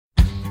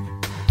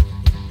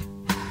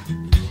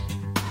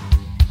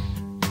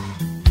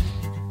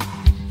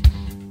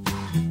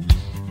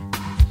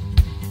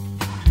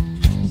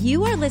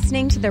You are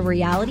listening to the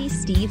Reality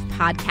Steve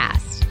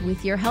podcast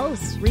with your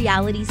host,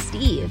 Reality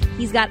Steve.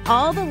 He's got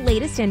all the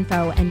latest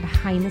info and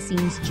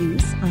behind-the-scenes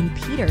juice on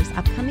Peter's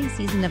upcoming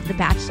season of The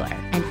Bachelor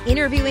and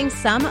interviewing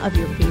some of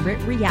your favorite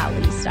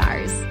reality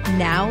stars.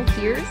 Now,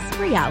 here's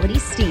Reality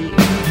Steve.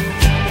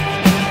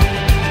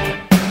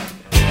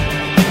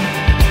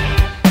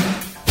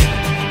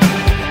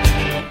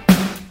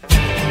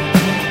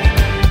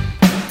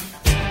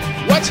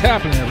 What's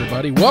happening,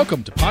 everybody?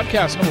 Welcome to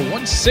podcast number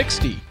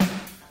 160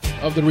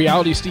 of the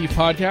Reality Steve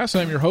podcast.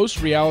 I'm your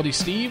host, Reality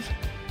Steve.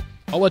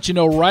 I'll let you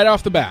know right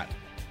off the bat.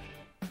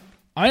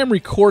 I am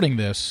recording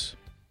this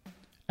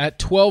at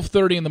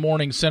 12:30 in the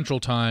morning Central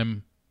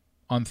Time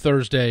on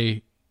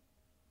Thursday,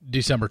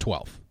 December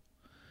 12th.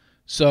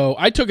 So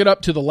I took it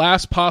up to the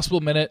last possible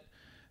minute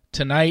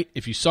tonight.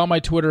 If you saw my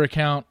Twitter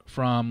account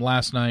from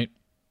last night,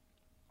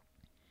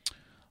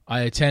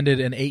 I attended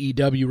an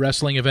AEW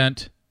wrestling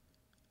event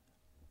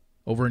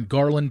over in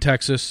Garland,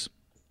 Texas,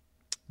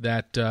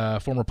 that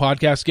former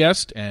podcast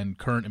guest and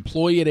current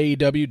employee at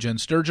AEW, Jen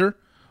Sturger,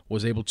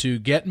 was able to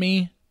get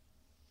me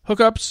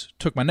hookups,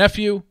 took my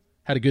nephew,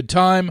 had a good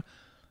time.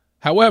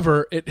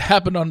 However, it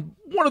happened on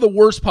one of the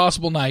worst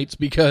possible nights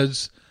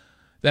because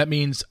that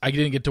means I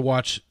didn't get to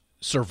watch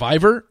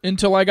Survivor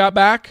until I got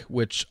back,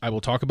 which I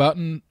will talk about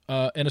in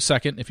a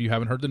second if you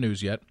haven't heard the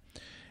news yet.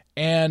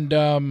 And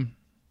the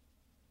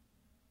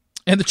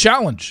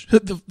challenge,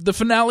 the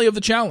finale of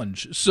the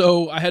challenge.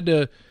 So I had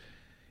to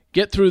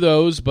get through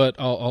those, but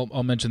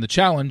I'll mention the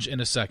challenge in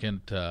a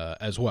second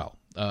as well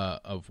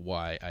of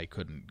why I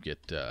couldn't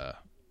get.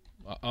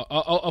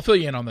 I'll fill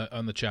you in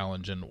on the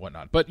challenge and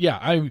whatnot. But yeah,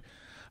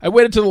 I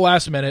waited to the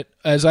last minute,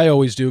 as I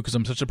always do, because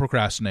I'm such a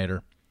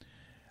procrastinator,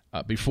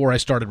 before I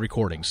started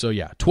recording. So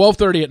yeah,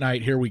 12:30 at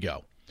night. Here we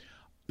go.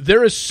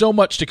 There is so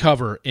much to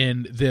cover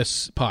in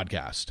this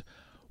podcast.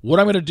 What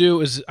I'm going to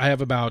do is I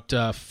have about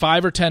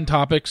 5 or 10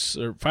 topics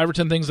or 5 or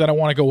 10 things that I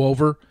want to go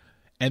over,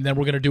 and then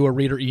we're going to do a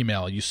reader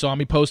email. You saw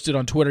me post it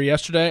on Twitter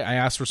yesterday. I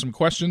asked for some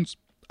questions.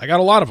 I got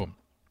a lot of them.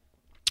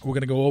 We're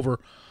going to go over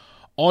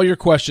all your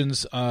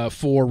questions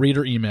for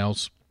reader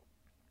emails.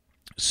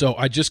 So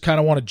I just kind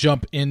of want to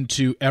jump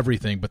into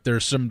everything, but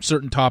there's some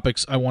certain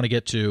topics I want to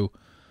get to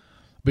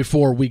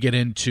before we get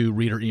into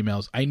reader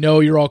emails. I know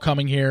you're all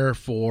coming here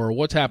for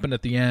what's happened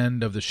at the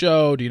end of the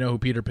show. Do you know who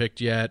Peter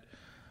picked yet?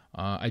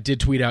 I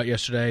did tweet out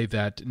yesterday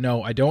that,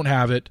 no, I don't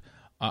have it.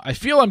 I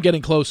feel I'm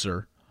getting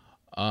closer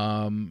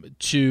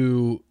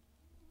to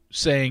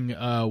saying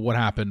what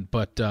happened,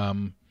 but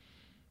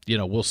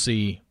we'll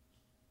see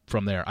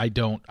from there. I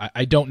don't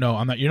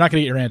know. You're not going to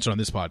get your answer on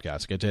this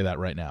podcast. I can tell you that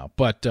right now.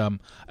 But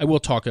I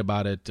will talk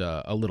about it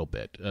a little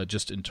bit,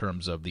 just in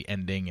terms of the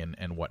ending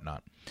and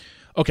whatnot.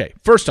 Okay,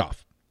 first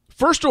off,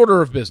 first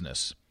order of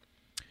business.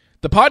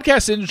 The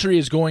podcast industry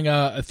is going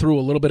through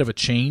a little bit of a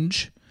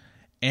change.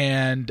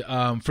 And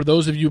for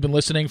those of you who've been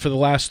listening for the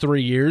last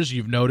 3 years,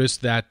 you've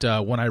noticed that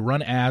when I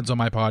run ads on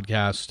my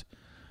podcast,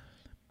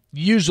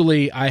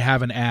 usually I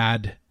have an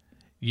ad,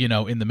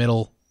 in the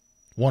middle,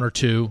 1 or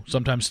 2,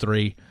 sometimes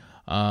 3,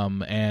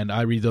 and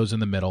I read those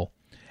in the middle.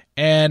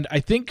 And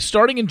I think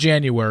starting in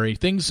January,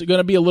 things are going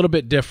to be a little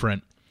bit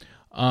different.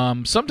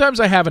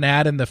 Sometimes I have an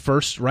ad in the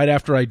first, right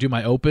after I do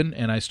my open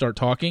and I start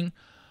talking.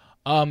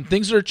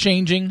 Things are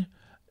changing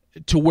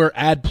to where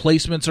ad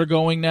placements are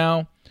going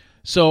now.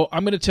 So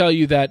I'm going to tell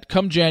you that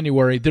come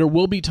January, there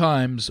will be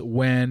times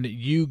when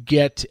you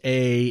get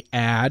a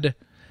ad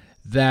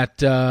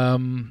that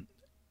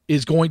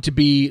is going to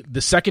be,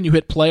 the second you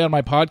hit play on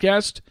my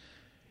podcast,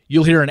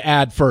 you'll hear an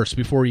ad first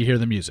before you hear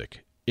the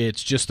music.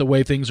 It's just the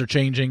way things are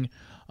changing.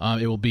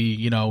 It will be,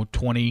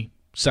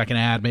 20-second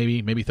ad,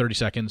 maybe 30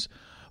 seconds.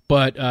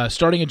 But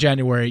starting in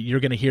January, you're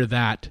going to hear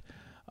that.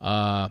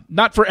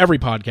 Not for every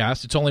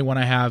podcast. It's only when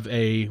I have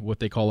what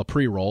they call a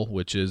pre-roll,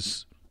 which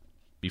is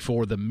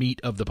before the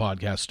meat of the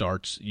podcast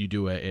starts. You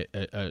do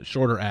a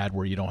shorter ad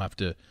where you don't have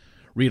to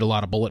read a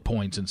lot of bullet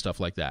points and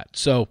stuff like that.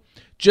 So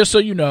just so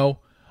you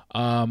know,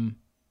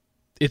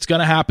 it's going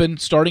to happen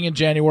starting in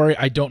January.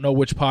 I don't know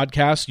which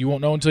podcast. You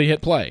won't know until you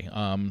hit play.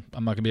 I'm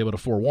not going to be able to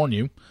forewarn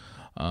you.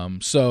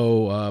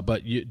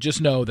 But you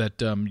just know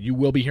that you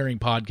will be hearing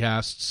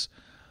podcasts.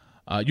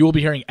 You will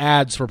be hearing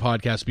ads for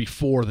podcasts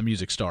before the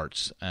music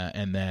starts,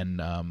 and then.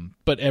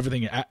 But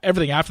everything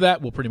after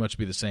that will pretty much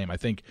be the same. I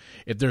think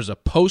if there's a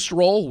post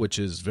roll, which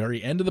is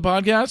very end of the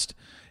podcast,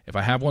 if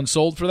I have one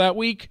sold for that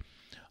week,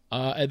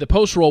 the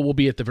post roll will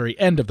be at the very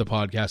end of the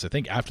podcast. I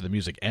think after the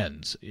music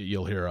ends,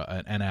 you'll hear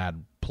an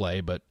ad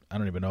play, but I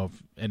don't even know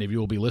if any of you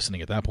will be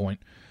listening at that point.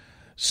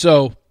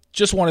 So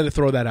just wanted to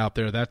throw that out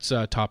there. That's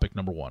topic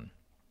number 1.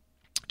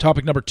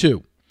 Topic number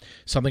 2,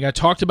 something I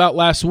talked about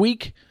last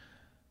week.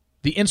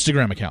 The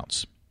Instagram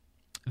accounts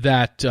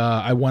that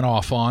I went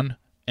off on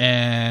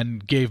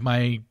and gave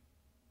my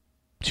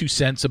 2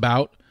 cents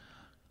about.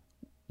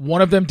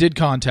 One of them did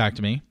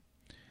contact me,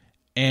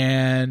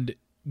 and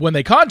when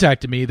they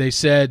contacted me, they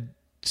said,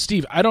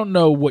 Steve, I don't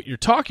know what you're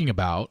talking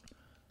about.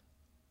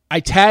 I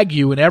tag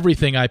you in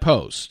everything I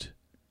post.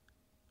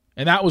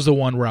 And that was the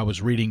one where I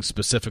was reading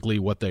specifically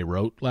what they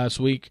wrote last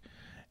week.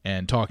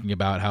 and talking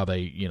about how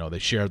they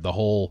shared the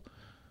whole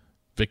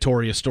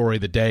Victoria story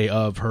the day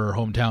of her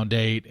hometown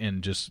date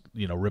and just,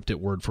 ripped it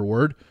word for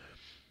word.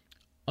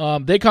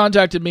 They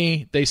contacted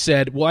me. They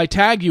said, well, I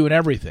tag you and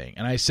everything.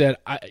 And I said,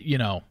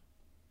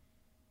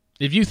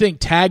 if you think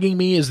tagging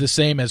me is the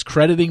same as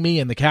crediting me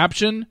in the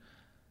caption,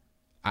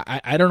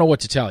 I don't know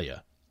what to tell you.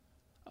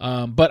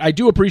 But I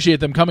do appreciate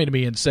them coming to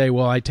me and say,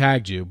 well, I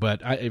tagged you.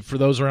 But for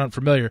those who aren't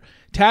familiar,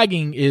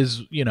 tagging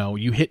is,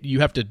 you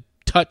have to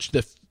touch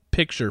the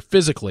picture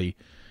physically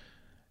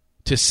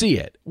to see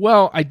it.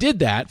 Well, I did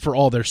that for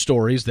all their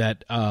stories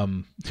that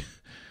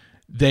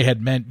they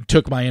had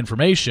took my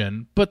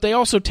information, but they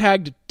also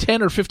tagged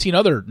 10 or 15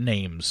 other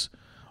names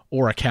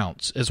or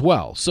accounts as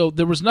well. So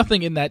there was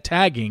nothing in that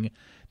tagging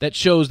that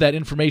shows that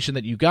information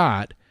that you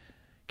got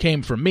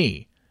came from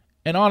me.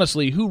 And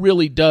honestly, who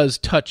really does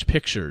touch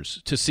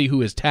pictures to see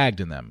who is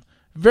tagged in them?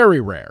 Very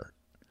rare.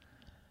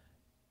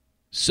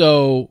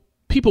 So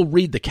people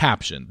read the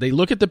caption. They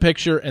look at the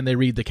picture and they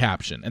read the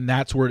caption. And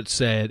that's where it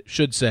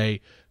should say,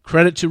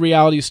 credit to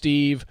Reality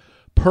Steve,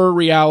 per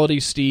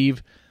Reality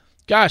Steve.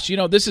 Gosh,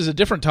 this is a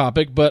different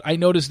topic, but I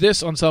noticed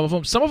this on some of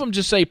them. Some of them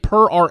just say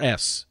per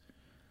RS.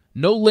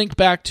 No link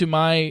back to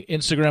my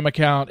Instagram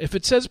account. If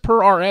it says per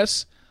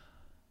RS,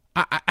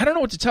 I don't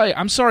know what to tell you.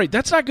 I'm sorry.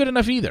 That's not good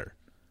enough either.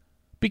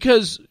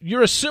 Because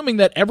you're assuming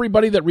that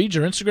everybody that reads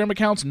your Instagram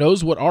accounts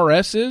knows what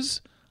RS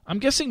is. I'm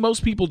guessing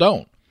most people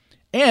don't.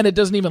 And it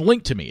doesn't even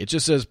link to me. It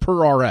just says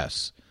per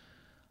RS.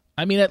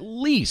 I mean, at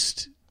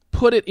least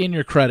put it in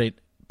your credit.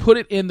 Put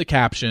it in the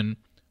caption,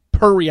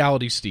 per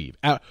Reality Steve.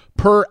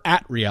 Per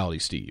at Reality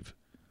Steve.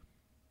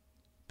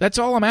 That's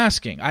all I'm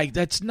asking.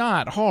 That's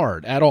not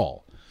hard at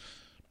all.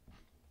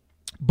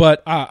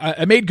 But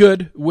I made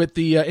good with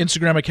the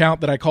Instagram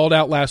account that I called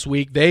out last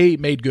week. They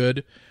made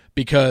good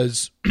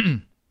because...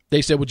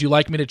 They said, would you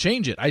like me to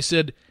change it? I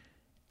said,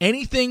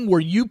 anything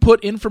where you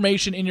put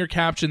information in your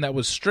caption that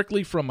was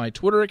strictly from my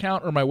Twitter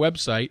account or my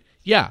website,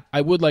 yeah, I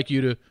would like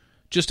you to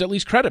just at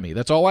least credit me.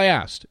 That's all I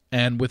asked.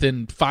 And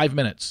within 5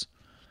 minutes,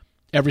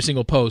 every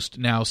single post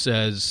now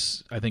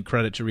says, I think,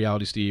 credit to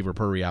Reality Steve or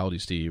per Reality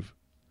Steve.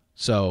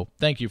 So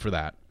thank you for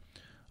that.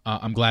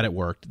 I'm glad it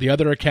worked. The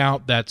other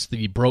account, that's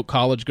the broke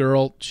college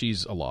girl,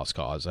 she's a lost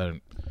cause.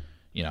 It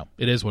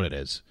is what it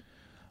is.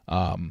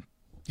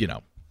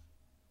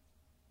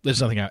 There's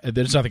nothing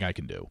I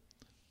can do.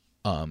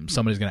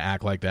 Somebody's going to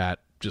act like that.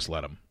 Just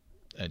let them.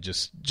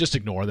 Just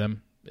ignore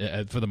them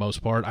for the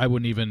most part. I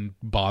wouldn't even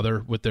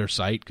bother with their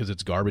site because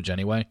it's garbage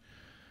anyway.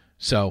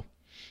 So,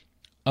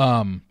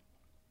 I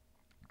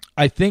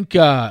think,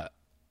 going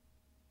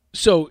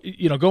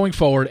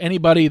forward,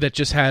 anybody that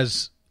just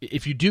has,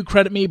 if you do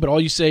credit me, but all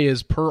you say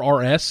is per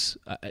RS,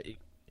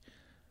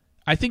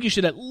 I think you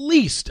should at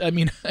least,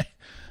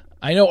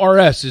 I know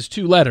RS is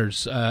 2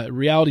 letters.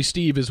 Reality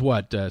Steve is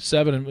what,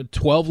 7 and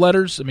 12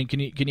 letters? I mean, can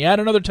you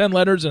add another 10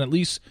 letters and at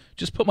least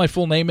just put my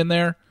full name in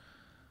there?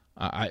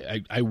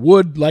 I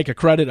would like a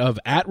credit of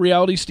at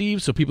Reality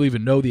Steve so people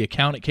even know the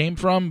account it came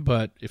from,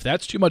 but if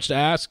that's too much to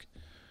ask,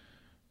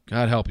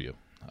 God help you.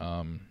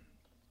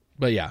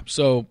 But yeah,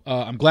 so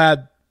I'm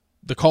glad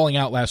the calling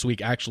out last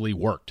week actually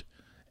worked,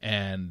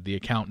 and the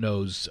account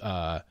knows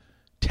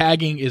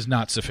tagging is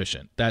not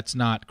sufficient. That's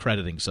not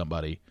crediting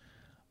somebody.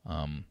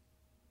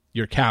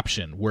 Your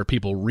caption, where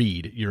people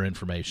read your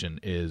information,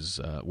 is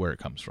where it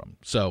comes from.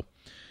 So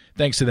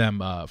thanks to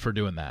them for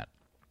doing that.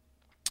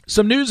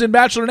 Some news in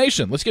Bachelor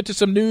Nation. Let's get to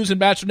some news in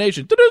Bachelor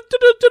Nation.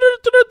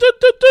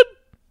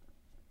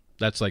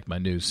 That's like my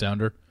news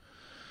sounder.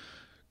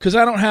 Because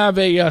I don't have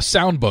a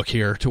sound book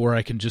here to where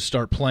I can just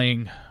start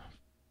playing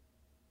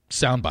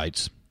sound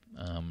bites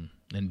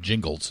and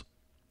jingles.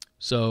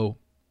 So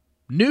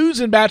news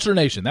in Bachelor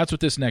Nation. That's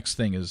what this next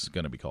thing is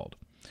going to be called.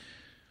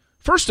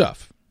 First up.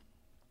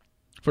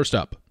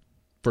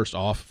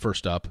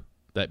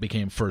 That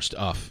became first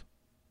off.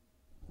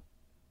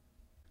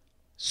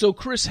 So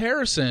Chris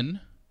Harrison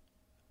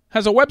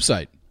has a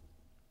website.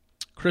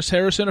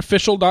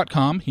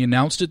 ChrisHarrisonOfficial.com. He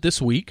announced it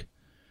this week.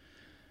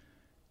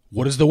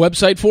 What is the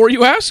website for,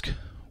 you ask?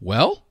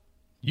 Well,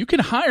 you can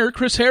hire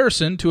Chris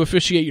Harrison to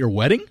officiate your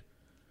wedding.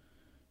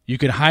 You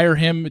can hire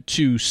him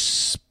to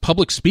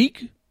public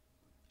speak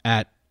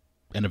at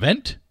an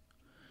event.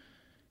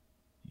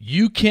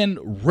 You can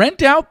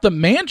rent out the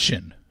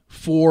mansion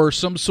for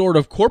some sort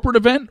of corporate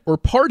event or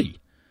party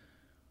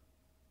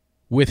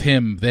with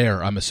him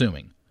there, I'm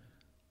assuming.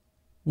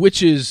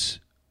 Which is,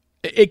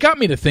 it got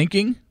me to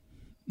thinking,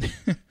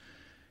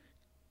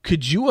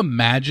 could you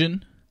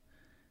imagine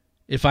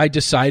if I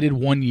decided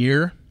one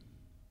year,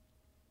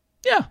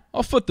 yeah,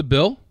 I'll foot the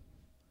bill.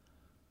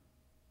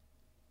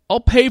 I'll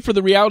pay for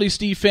the Reality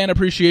Steve fan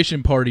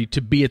appreciation party to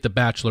be at the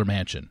Bachelor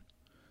Mansion.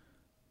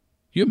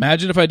 You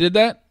imagine if I did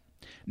that?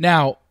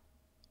 Now,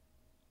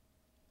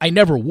 I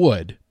never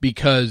would,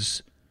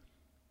 because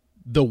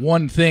the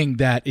one thing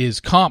that is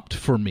comped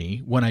for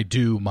me when I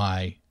do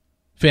my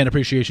fan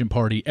appreciation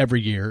party every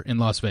year in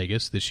Las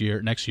Vegas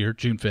next year,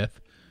 June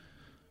 5th,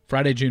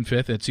 Friday, June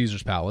 5th at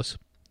Caesars Palace.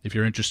 If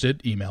you're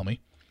interested, email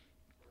me.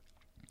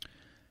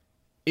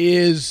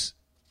 Is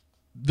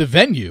the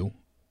venue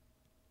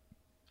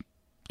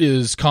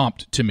is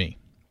comped to me.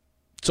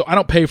 So I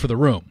don't pay for the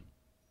room.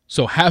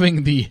 So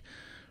having the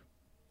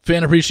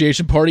fan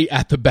appreciation party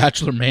at the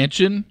Bachelor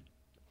Mansion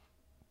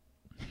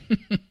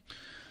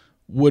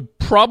would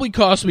probably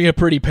cost me a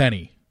pretty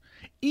penny.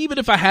 Even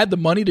if I had the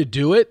money to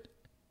do it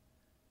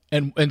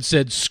and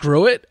said,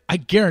 screw it, I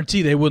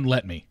guarantee they wouldn't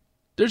let me.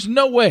 There's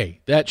no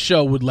way that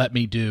show would let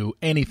me do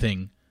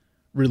anything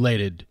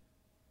related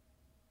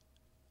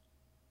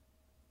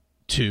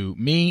to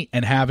me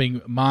and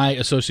having my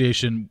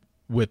association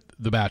with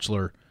The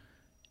Bachelor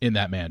in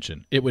that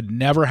mansion. It would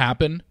never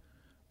happen,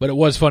 but it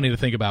was funny to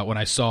think about when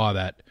I saw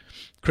that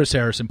Chris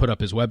Harrison put up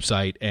his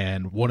website,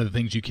 and one of the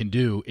things you can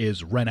do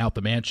is rent out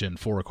the mansion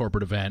for a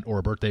corporate event or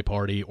a birthday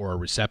party or a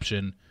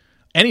reception.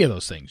 Any of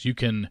those things. You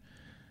can.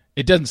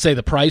 It doesn't say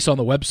the price on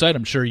the website.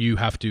 I'm sure you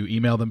have to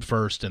email them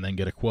first and then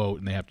get a quote,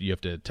 and you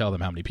have to tell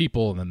them how many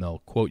people, and then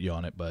they'll quote you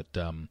on it. But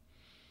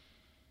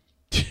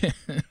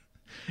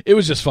it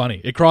was just funny.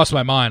 It crossed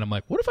my mind. I'm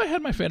like, what if I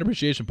had my fan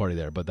appreciation party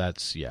there? But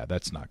that's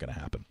not going to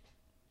happen.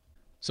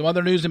 Some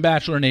other news in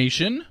Bachelor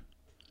Nation.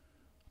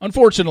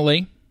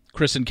 Unfortunately,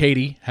 Chris and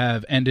Katie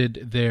have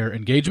ended their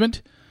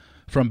engagement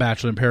from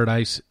Bachelor in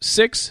Paradise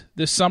 6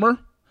 this summer.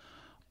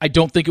 I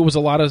don't think it was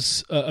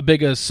a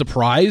big a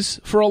surprise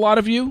for a lot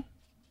of you,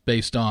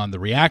 based on the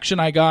reaction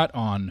I got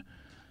on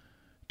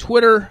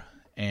Twitter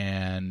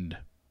and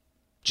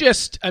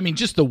just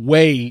the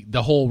way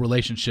the whole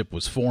relationship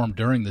was formed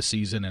during the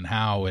season and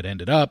how it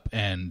ended up,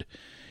 and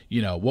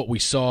what we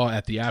saw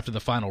after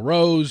the final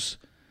rose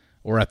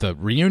or at the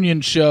reunion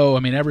show.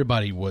 I mean,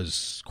 everybody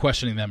was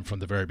questioning them from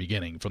the very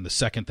beginning. From the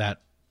second that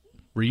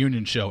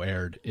reunion show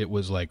aired, it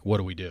was like, what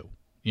do we do?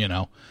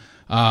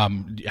 How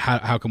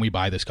can we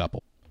buy this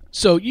couple?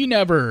 So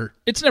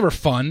it's never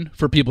fun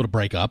for people to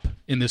break up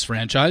in this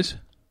franchise.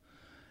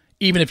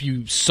 Even if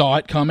you saw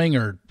it coming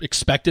or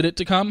expected it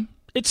to come,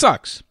 it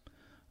sucks.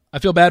 I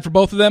feel bad for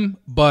both of them,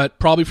 but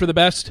probably for the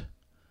best.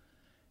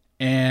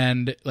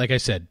 And like I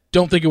said,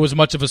 don't think it was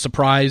much of a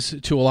surprise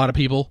to a lot of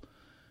people.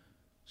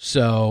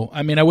 So,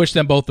 I wish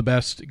them both the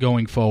best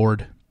going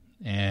forward.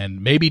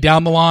 And maybe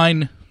down the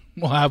line,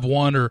 we'll have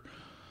one or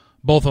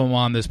both of them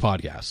on this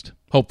podcast.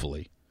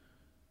 Hopefully.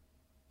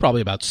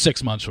 Probably about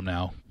 6 months from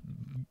now,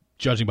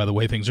 judging by the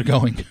way things are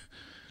going.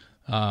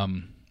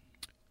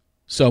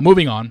 So,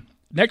 moving on.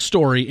 Next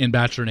story in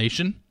Bachelor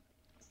Nation.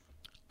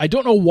 I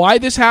don't know why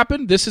this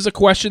happened. This is a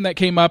question that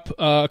came up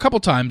a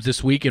couple times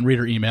this week in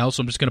reader emails,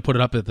 so I'm just going to put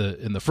it up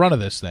in the front of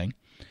this thing.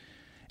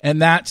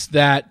 And that's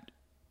that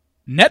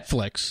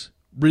Netflix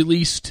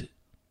released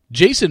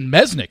Jason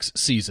Mesnick's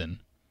season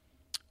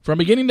from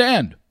beginning to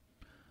end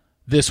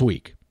this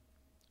week.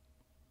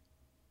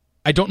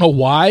 I don't know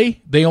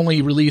why they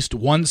only released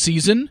one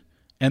season,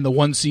 and the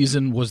one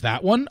season was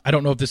that one. I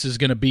don't know if this is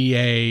going to be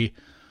a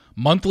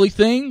monthly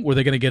thing where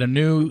they're going to get a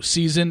new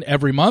season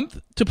every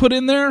month to put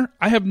in there.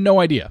 I have no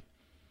idea.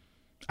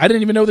 I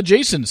didn't even know the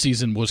Jason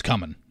season was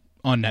coming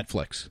on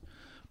Netflix,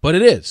 but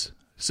it is.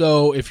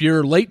 So if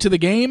you're late to the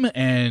game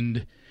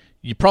and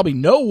you probably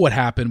know what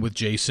happened with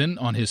Jason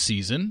on his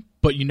season,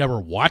 but you never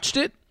watched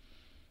it,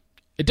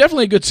 it's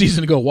definitely a good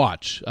season to go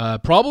watch.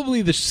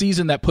 Probably the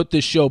season that put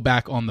this show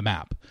back on the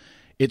map.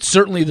 It's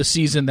certainly the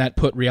season that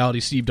put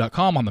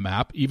RealitySteve.com on the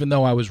map, even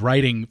though I was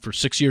writing for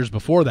 6 years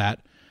before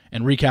that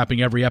and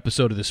recapping every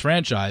episode of this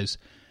franchise.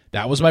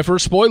 That was my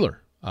first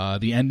spoiler,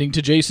 the ending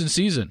to Jason's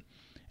season.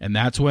 And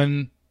that's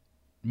when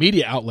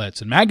media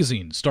outlets and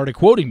magazines started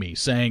quoting me,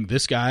 saying,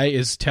 this guy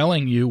is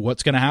telling you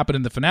what's going to happen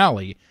in the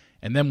finale.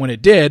 And then when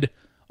it did,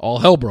 all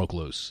hell broke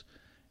loose.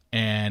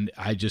 And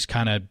I just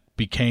kind of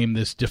became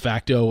this de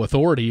facto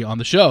authority on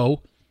the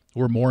show,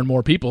 where more and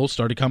more people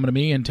started coming to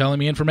me and telling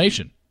me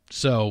information.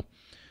 So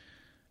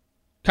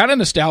kind of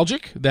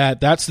nostalgic that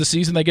that's the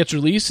season that gets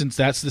released, since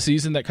that's the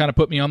season that kind of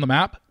put me on the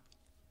map.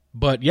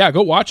 But yeah,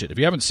 go watch it. If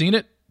you haven't seen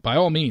it, by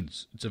all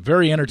means. It's a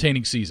very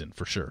entertaining season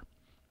for sure.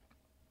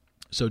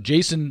 So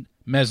Jason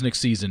Mesnick's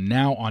season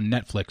now on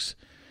Netflix.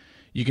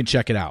 You can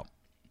check it out.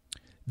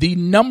 The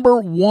number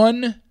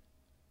one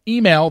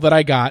email that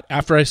I got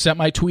after I sent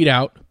my tweet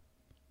out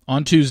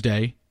on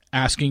Tuesday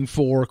asking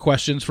for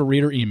questions for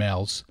reader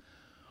emails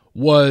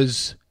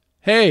was,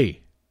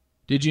 hey,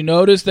 did you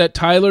notice that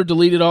Tyler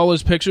deleted all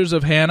his pictures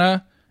of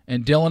Hannah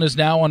and Dylan is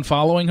now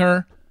unfollowing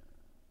her?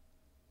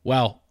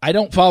 Well, I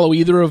don't follow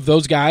either of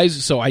those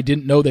guys, so I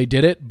didn't know they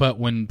did it, but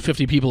when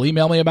 50 people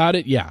email me about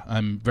it, yeah,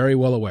 I'm very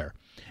well aware.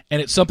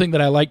 And it's something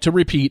that I like to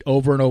repeat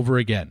over and over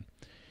again.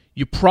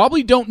 You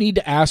probably don't need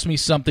to ask me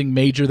something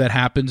major that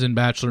happens in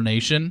Bachelor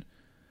Nation,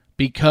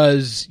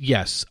 because,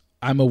 yes,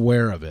 I'm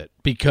aware of it,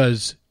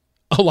 because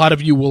a lot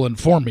of you will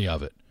inform me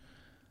of it.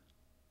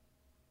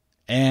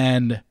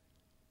 And,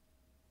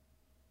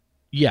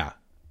 yeah,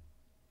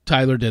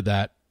 Tyler did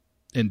that,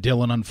 and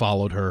Dylan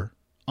unfollowed her.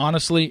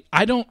 Honestly,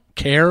 I don't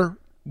care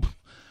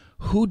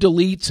who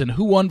deletes and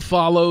who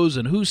unfollows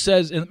and who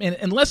says, and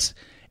unless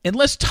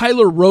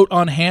Tyler wrote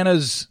on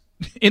Hannah's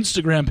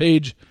Instagram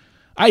page,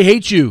 I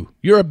hate you,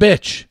 you're a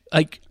bitch.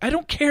 Like, I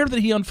don't care that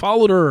he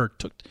unfollowed her or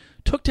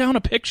took down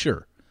a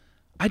picture.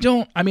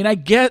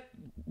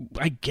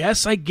 I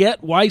guess I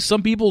get why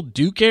some people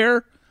do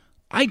care.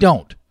 I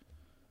don't.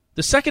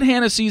 The second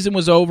Hannah season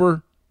was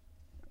over.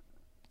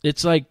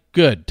 It's like,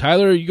 good.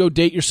 Tyler, you go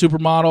date your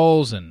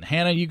supermodels, and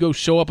Hannah, you go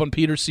show up on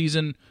Peter's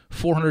season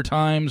 400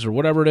 times or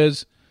whatever it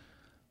is.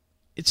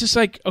 It's just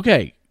like,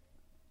 okay,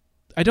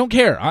 I don't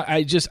care.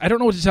 I don't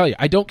know what to tell you.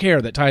 I don't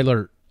care that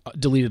Tyler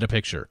deleted a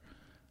picture.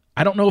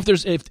 I don't know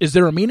is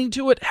there a meaning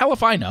to it? Hell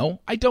if I know.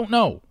 I don't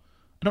know.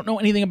 I don't know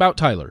anything about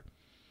Tyler.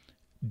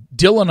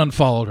 Dylan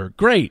unfollowed her.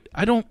 Great.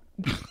 I don't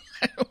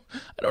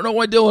know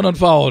why Dylan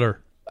unfollowed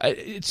her.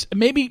 It's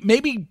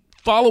maybe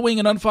following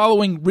and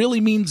unfollowing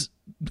really means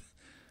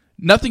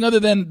nothing other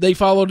than they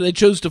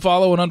chose to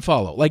follow and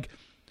unfollow. Like,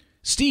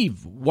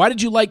 Steve, why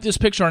did you like this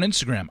picture on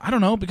Instagram? I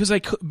don't know, because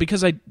I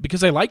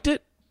liked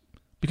it,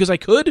 because I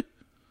could.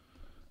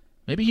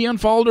 Maybe he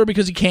unfollowed her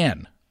because he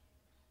can,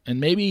 and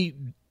maybe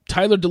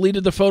Tyler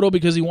deleted the photo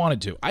because he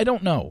wanted to. I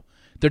don't know.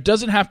 There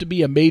doesn't have to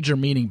be a major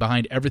meaning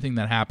behind everything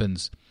that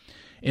happens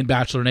in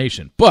Bachelor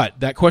Nation, but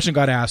that question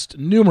got asked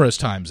numerous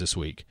times this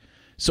week,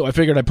 so I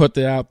figured I'd put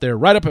that out there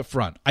right up at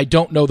front. I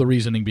don't know the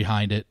reasoning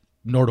behind it,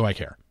 nor do I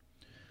care.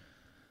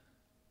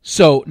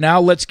 So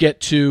now let's get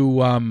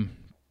to,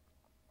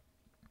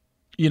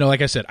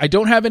 like I said, I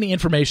don't have any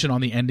information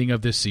on the ending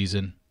of this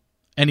season,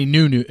 any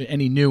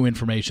new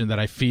information that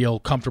I feel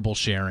comfortable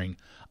sharing.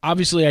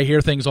 Obviously, I hear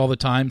things all the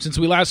time. Since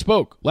we last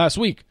spoke last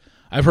week,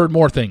 I've heard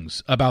more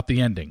things about the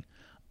ending.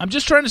 I'm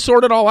just trying to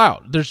sort it all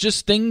out. There's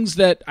just things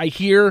that I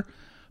hear,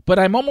 but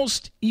I'm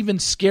almost even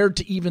scared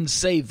to even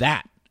say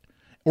that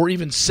or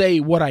even say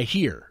what I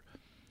hear.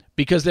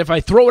 Because if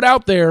I throw it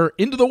out there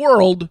into the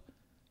world,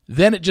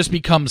 then it just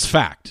becomes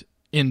fact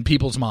in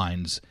people's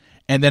minds.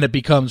 And then it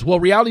becomes, well,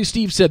 Reality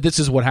Steve said this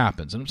is what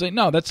happens. And I'm saying,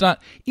 no, that's not.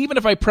 Even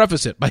if I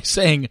preface it by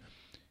saying,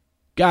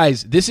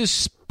 guys, this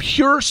is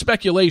pure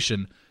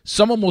speculation,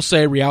 someone will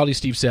say Reality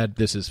Steve said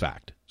this is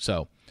fact.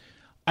 So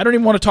I don't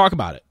even want to talk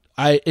about it.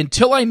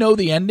 Until I know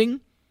the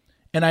ending,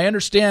 and I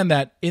understand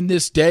that in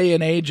this day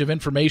and age of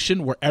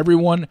information where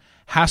everyone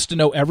has to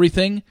know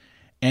everything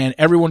and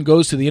everyone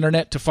goes to the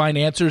internet to find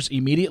answers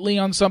immediately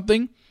on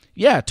something,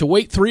 yeah, to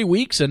wait 3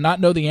 weeks and not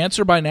know the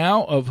answer by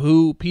now of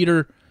who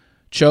Peter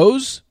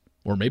chose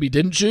or maybe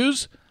didn't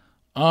choose,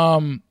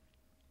 I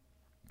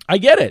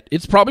get it.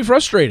 It's probably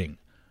frustrating.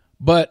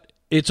 But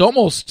it's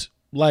almost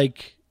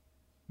like,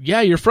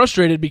 yeah, you're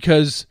frustrated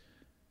because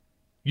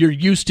you're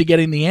used to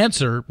getting the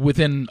answer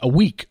within a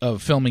week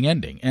of filming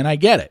ending, and I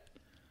get it.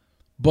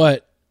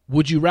 But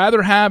would you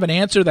rather have an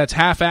answer that's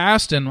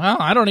half-assed and, well,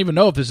 I don't even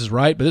know if this is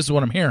right, but this is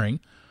what I'm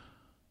hearing?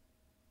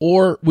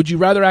 Or would you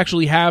rather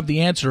actually have the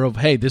answer of,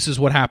 hey, this is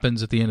what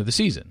happens at the end of the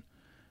season?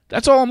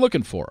 That's all I'm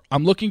looking for.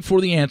 I'm looking for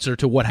the answer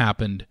to what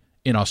happened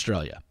in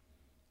Australia.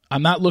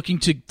 I'm not looking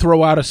to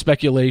throw out a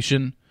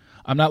speculation.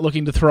 I'm not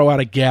looking to throw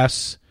out a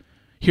guess.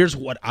 Here's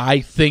what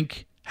I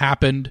think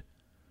happened.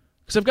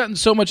 Because I've gotten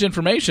so much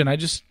information,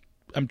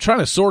 I'm trying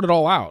to sort it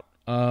all out.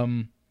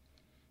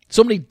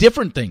 So many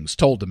different things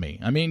told to me.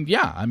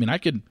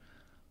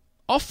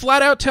 I'll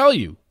flat out tell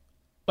you.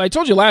 I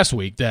told you last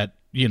week that,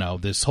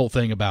 this whole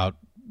thing about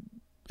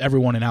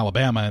everyone in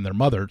Alabama and their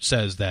mother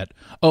says that,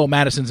 oh,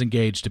 Madison's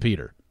engaged to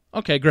Peter.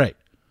 Okay, great.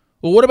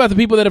 Well, what about the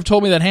people that have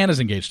told me that Hannah's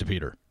engaged to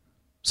Peter?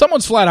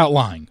 Someone's flat out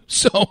lying.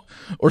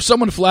 Or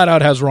someone flat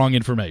out has wrong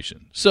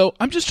information. So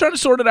I'm just trying to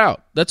sort it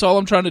out. That's all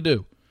I'm trying to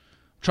do.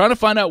 Trying to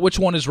find out which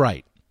one is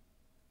right.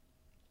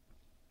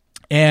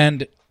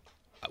 And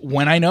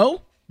when I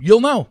know,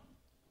 you'll know.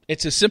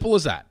 It's as simple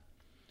as that.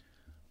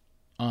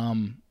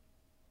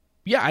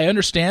 Yeah, I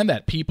understand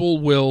that people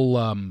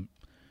will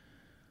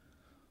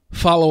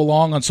follow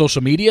along on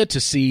social media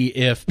to see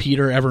if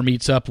Peter ever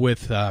meets up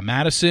with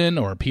Madison,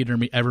 or Peter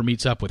ever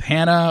meets up with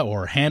Hannah,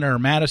 or Hannah or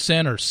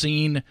Madison are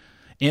seen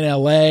in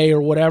L.A.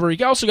 or whatever.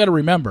 You also got to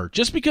remember,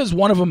 just because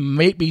one of them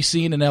may be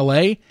seen in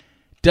L.A.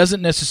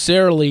 doesn't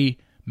necessarily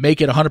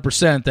make it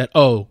 100% that,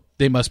 oh,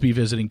 they must be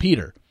visiting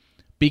Peter.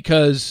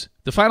 Because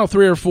the final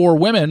 3 or 4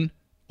 women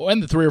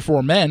and the 3 or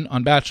 4 men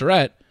on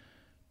Bachelorette,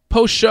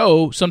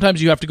 post-show,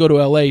 sometimes you have to go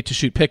to L.A. to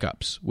shoot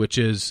pickups, which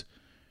is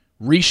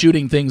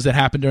reshooting things that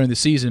happened during the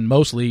season,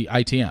 mostly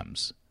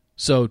ITMs.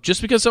 So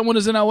just because someone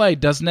is in L.A.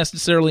 doesn't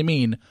necessarily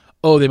mean,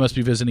 oh, they must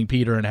be visiting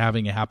Peter and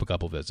having a happy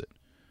couple visit.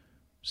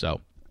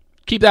 So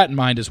keep that in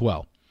mind as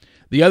well.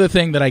 The other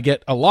thing that I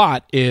get a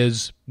lot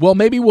is, well,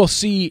 maybe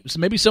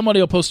somebody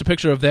will post a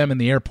picture of them in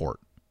the airport.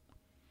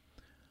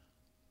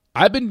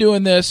 I've been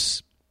doing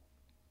this.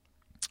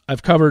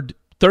 I've covered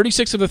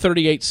 36 of the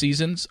 38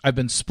 seasons. I've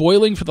been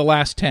spoiling for the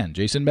last 10.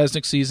 Jason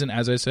Mesnick's season,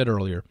 as I said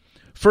earlier.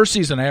 First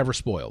season I ever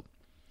spoiled.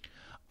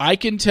 I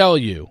can tell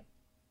you,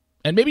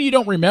 and maybe you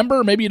don't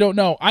remember, maybe you don't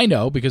know. I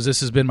know, because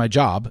this has been my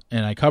job,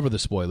 and I cover the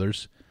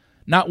spoilers.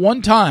 Not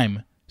one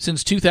time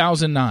since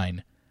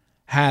 2009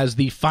 has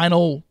the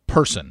final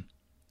person,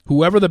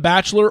 whoever the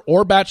Bachelor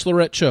or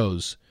Bachelorette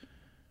chose,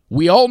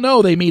 we all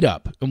know they meet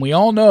up, and we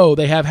all know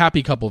they have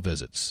happy couple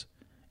visits,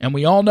 and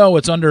we all know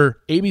it's under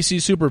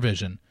ABC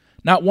supervision.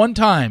 Not one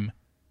time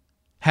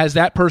has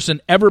that person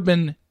ever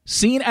been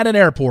seen at an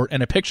airport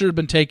and a picture has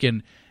been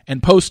taken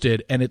and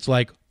posted, and it's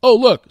like, oh,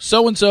 look,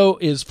 so-and-so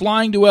is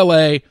flying to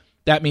L.A.,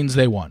 that means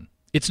they won.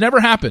 It's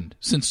never happened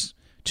since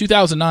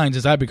 2009,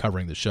 since I've been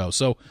covering the show.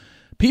 So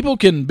people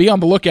can be on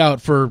the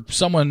lookout for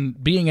someone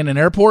being in an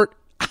airport.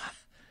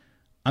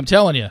 I'm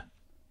telling you.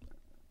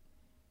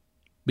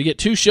 We get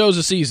 2 shows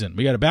a season.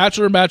 We got a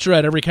Bachelor and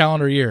Bachelorette every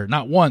calendar year.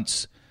 Not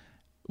once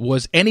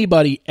was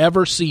anybody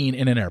ever seen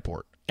in an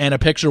airport and a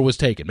picture was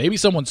taken. Maybe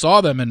someone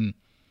saw them and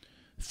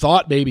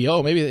thought maybe,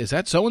 oh, maybe is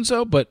that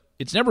so-and-so? But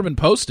it's never been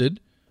posted.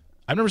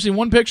 I've never seen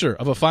one picture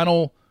of a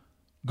final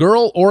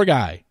girl or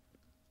guy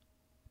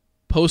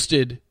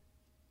posted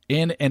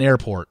in an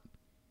airport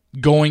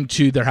going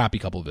to their happy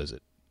couple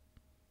visit.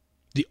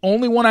 The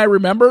only one I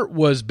remember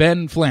was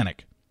Ben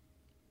Flanick.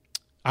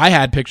 I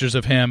had pictures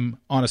of him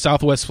on a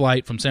Southwest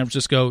flight from San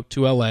Francisco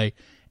to L.A.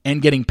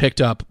 and getting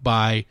picked up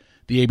by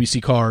the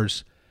ABC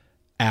cars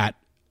at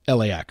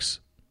LAX.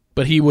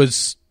 But he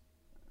was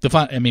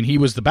he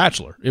was the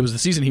Bachelor. It was the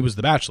season he was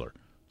the Bachelor.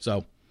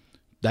 So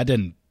that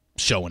didn't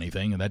show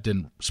anything, and that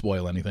didn't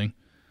spoil anything.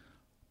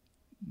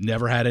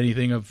 Never had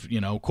anything of,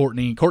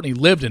 Courtney. Courtney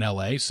lived in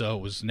L.A., so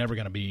it was never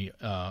going to be,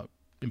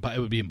 it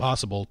would be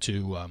impossible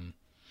to,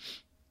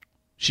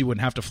 she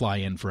wouldn't have to fly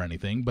in for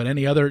anything. But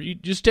you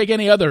just take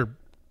any other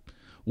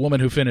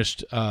woman who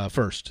finished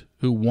first,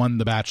 who won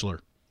The Bachelor.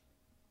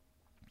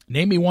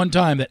 Name me one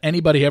time that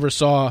anybody ever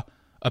saw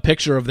a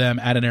picture of them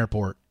at an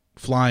airport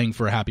flying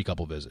for a happy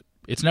couple visit.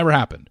 It's never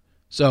happened.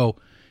 So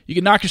you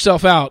can knock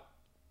yourself out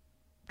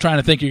trying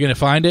to think you're going to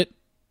find it.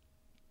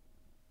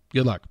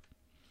 Good luck.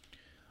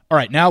 All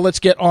right, now let's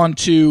get on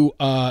to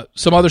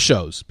some other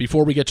shows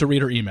before we get to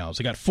reader emails.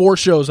 I got 4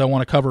 shows I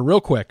want to cover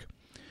real quick.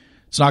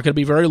 It's not going to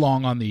be very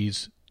long on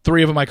these.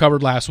 3 of them I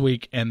covered last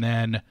week, and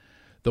then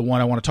the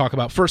one I want to talk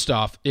about first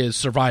off is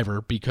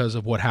Survivor because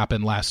of what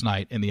happened last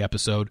night in the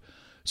episode.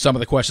 Some of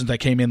the questions that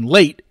came in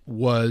late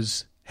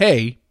was,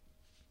 hey,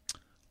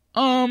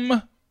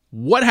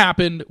 what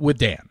happened with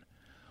Dan?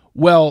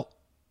 Well,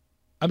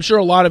 I'm sure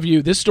a lot of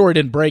you, this story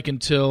didn't break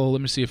until,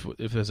 let me see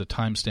if there's a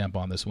timestamp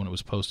on this when it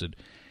was posted.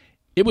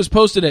 It was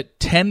posted at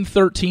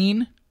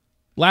 10:13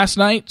 last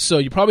night, so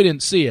you probably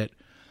didn't see it.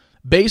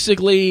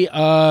 Basically,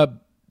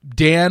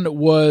 Dan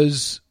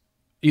was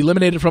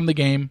eliminated from the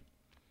game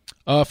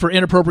for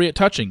inappropriate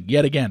touching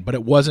yet again, but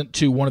it wasn't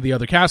to one of the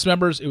other cast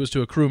members. It was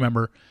to a crew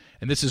member,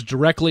 and this is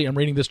directly, I'm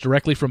reading this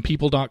directly from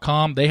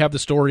People.com. They have the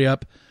story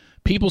up.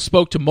 People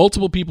spoke to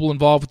multiple people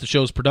involved with the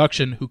show's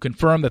production who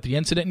confirmed that the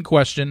incident in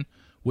question,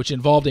 which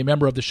involved a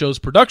member of the show's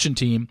production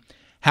team,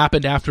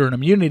 happened after an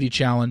immunity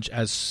challenge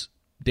as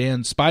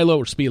Dan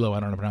Spilo, I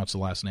don't know how to pronounce the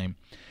last name,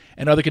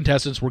 and other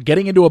contestants were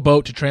getting into a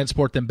boat to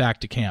transport them back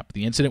to camp.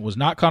 The incident was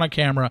not caught on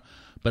camera,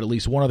 but at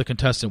least one other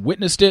contestant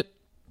witnessed it.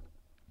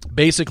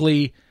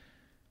 Basically,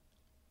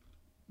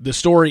 the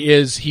story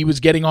is he was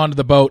getting onto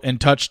the boat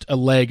and touched a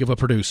leg of a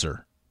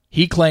producer.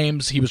 He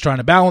claims he was trying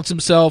to balance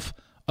himself.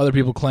 Other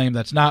people claim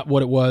that's not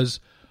what it was.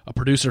 A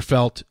producer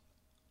felt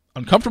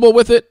uncomfortable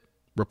with it,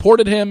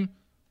 reported him.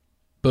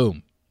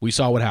 Boom. We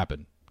saw what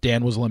happened.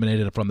 Dan was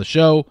eliminated from the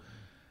show.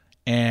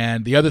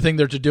 And the other thing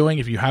they're doing,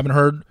 if you haven't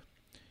heard,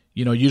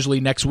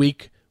 usually next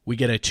week we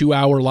get a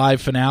 2-hour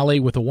live finale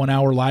with a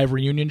 1-hour live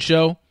reunion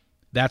show.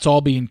 That's all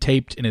being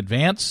taped in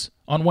advance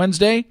on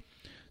Wednesday.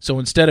 So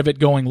instead of it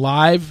going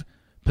live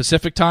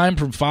Pacific time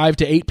from 5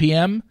 to 8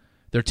 p.m.,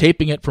 they're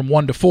taping it from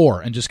 1 to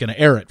 4 and just going to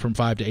air it from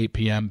 5 to 8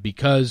 p.m.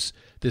 because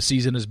this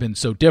season has been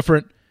so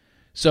different.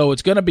 So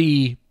it's going to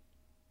be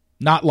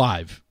not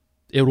live.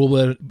 It will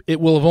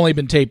have only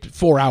been taped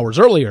 4 hours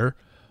earlier,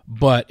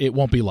 but it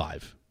won't be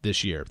live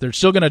this year. They're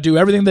still going to do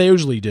everything they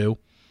usually do.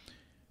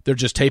 They're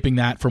just taping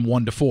that from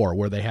 1 to 4,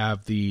 where they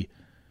have the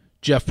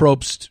Jeff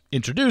Probst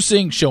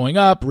introducing, showing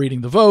up,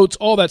 reading the votes,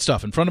 all that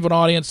stuff in front of an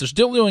audience. They're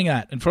still doing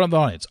that in front of the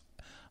audience.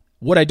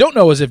 What I don't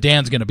know is if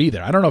Dan's going to be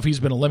there. I don't know if he's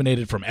been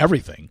eliminated from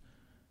everything,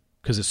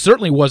 because it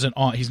certainly wasn't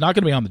on. He's not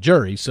going to be on the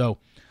jury, so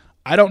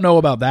I don't know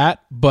about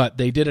that, but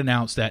they did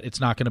announce that it's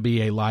not going to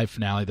be a live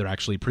finale. They're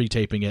actually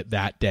pre-taping it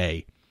that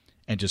day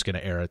and just going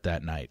to air it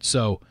that night.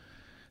 So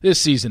this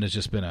season has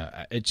just been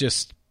it's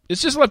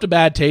just left a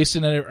bad taste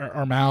in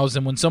our mouths,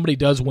 and when somebody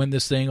does win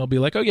this thing, I'll be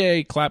like,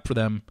 okay, clap for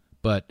them,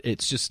 but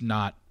it's just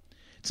not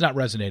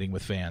resonating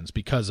with fans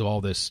because of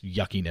all this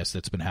yuckiness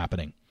that's been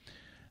happening.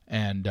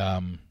 And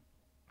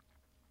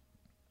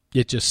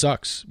it just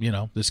sucks.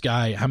 This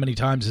guy, how many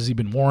times has he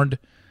been warned?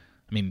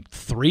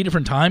 3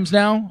 different times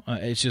now.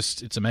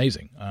 It's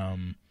amazing.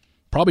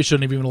 Probably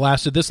shouldn't have even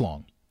lasted this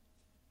long,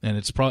 and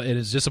it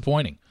is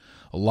disappointing.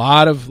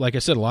 Like I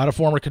said, a lot of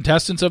former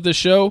contestants of this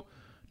show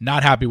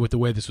not happy with the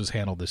way this was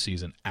handled this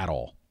season at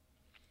all.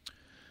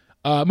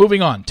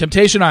 Moving on,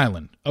 Temptation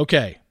Island.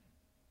 Okay,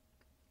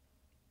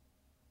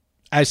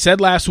 I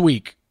said last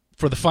week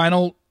for the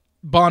final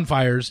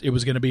bonfires, it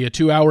was going to be a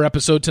 2-hour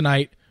episode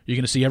tonight. You're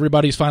going to see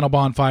everybody's final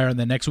bonfire, and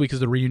then next week is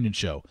the reunion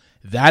show.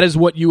 That is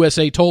what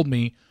USA told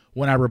me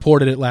when I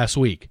reported it last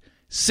week.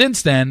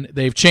 Since then,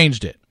 they've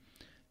changed it.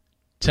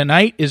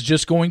 Tonight is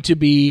just going to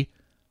be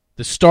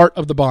the start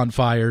of the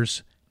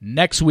bonfires.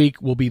 Next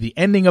week will be the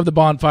ending of the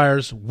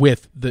bonfires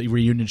with the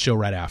reunion show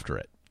right after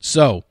it.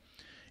 So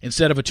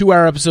instead of a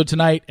 2-hour episode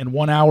tonight and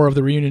 1 hour of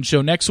the reunion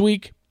show next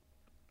week,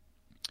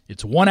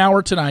 it's 1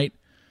 hour tonight.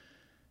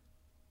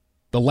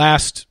 The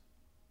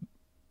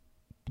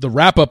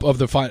wrap-up of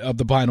the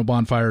Final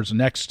Bonfires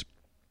next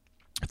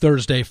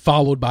Thursday,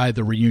 followed by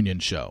the reunion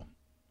show,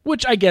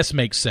 which I guess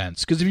makes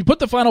sense. Because if you put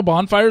the Final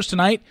Bonfires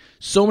tonight,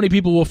 so many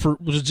people will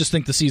just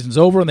think the season's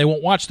over and they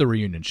won't watch the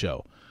reunion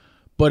show.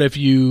 But if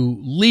you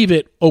leave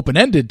it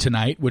open-ended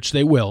tonight, which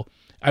they will,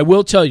 I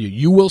will tell you,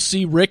 you will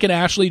see Rick and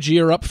Ashley G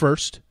are up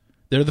first.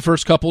 They're the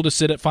first couple to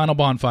sit at Final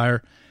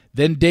Bonfire.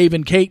 Then Dave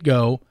and Kate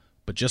go,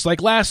 but just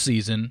like last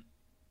season,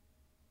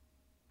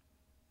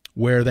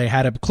 where they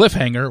had a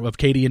cliffhanger of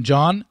Katie and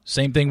John,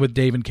 same thing with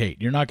Dave and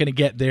Kate. You're not going to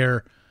get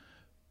their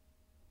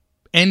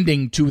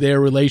ending to their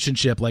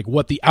relationship, like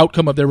what the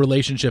outcome of their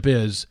relationship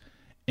is,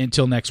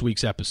 until next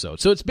week's episode.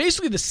 So it's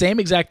basically the same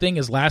exact thing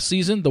as last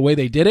season, the way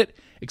they did it,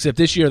 except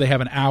this year they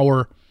have an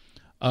hour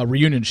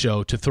reunion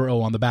show to throw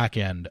on the back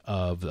end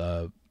of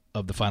the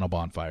Final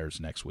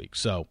Bonfires next week.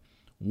 So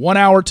 1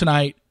 hour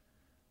tonight,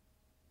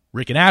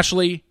 Rick and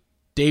Ashley,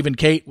 Dave and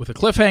Kate with a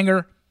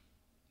cliffhanger.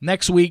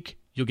 Next week,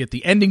 you'll get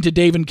the ending to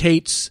Dave and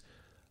Kate's,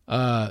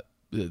 the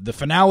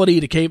finality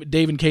to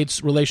Dave and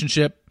Kate's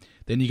relationship.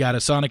 Then you got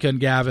Asonica and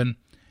Gavin,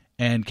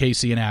 and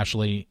Casey and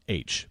Ashley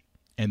H.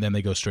 And then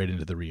they go straight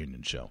into the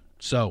reunion show.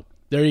 So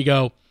there you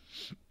go.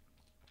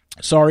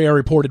 Sorry I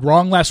reported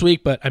wrong last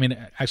week, but I mean, it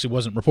actually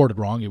wasn't reported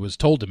wrong. It was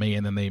told to me,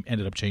 and then they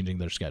ended up changing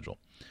their schedule.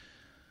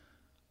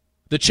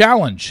 The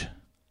challenge.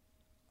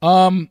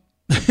 Like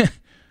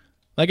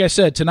I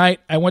said, tonight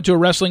I went to a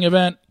wrestling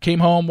event, came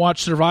home,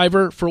 watched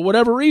Survivor. For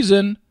whatever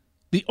reason,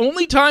 the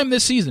only time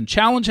this season,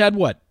 Challenge had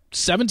what,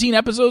 17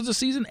 episodes this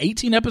season?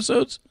 18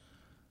 episodes?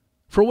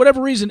 For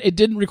whatever reason, it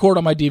didn't record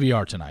on my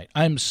DVR tonight.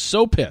 I'm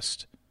so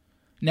pissed.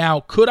 Now,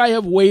 could I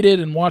have waited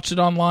and watched it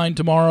online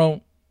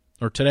tomorrow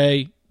or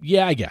today?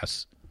 Yeah, I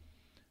guess.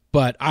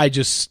 But I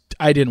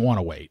didn't want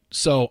to wait.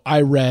 So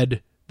I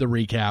read the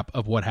recap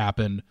of what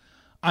happened.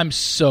 I'm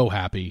so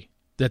happy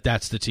that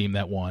that's the team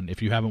that won.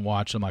 If you haven't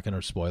watched, I'm not going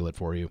to spoil it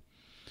for you.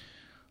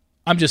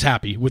 I'm just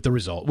happy with the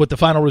result, with the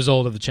final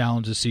result of the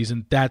challenge this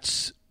season.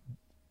 That's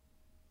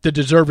the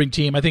deserving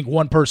team. I think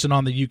one person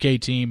on the UK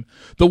team,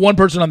 the one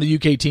person on the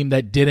UK team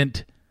that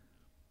didn't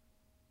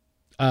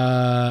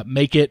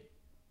make it,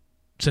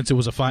 since it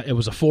was a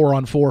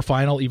 4-on-4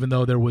 final, even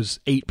though there was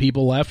 12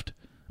 people left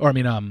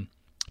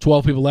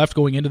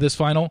going into this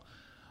final.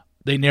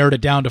 They narrowed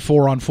it down to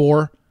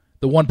 4-on-4.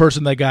 The one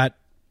person that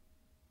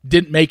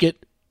didn't make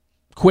it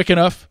quick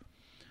enough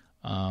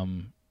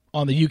on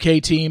the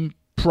UK team,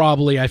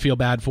 probably I feel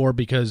bad for,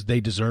 because they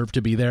deserve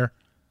to be there.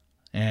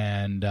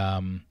 And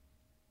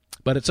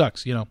but it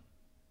sucks, it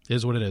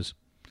is what it is.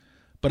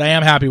 But I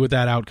am happy with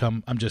that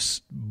outcome. I'm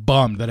just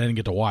bummed that I didn't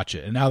get to watch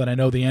it. And now that I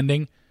know the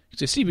ending, you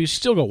say, Steve, you should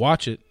still go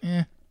watch it.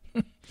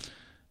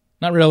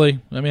 Not really.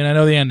 I mean, I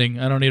know the ending.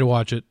 I don't need to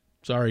watch it.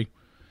 Sorry.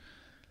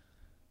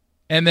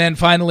 And then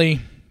finally,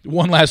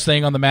 one last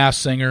thing on The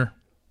Masked Singer.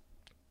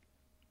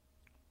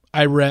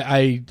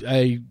 I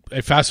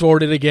fast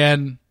forwarded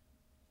again.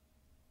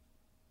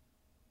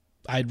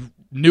 I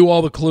knew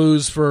all the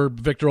clues for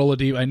Victor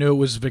Oladipo. I knew it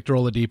was Victor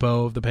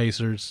Oladipo of the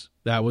Pacers.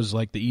 That was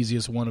like the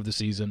easiest one of the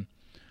season.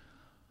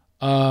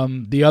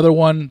 The other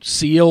one,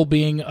 Seal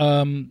being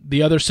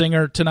the other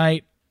singer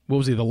tonight. What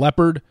was he? The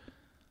Leopard.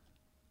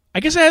 I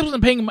guess I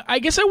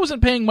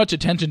wasn't paying much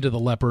attention to the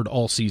Leopard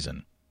all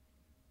season,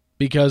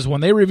 because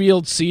when they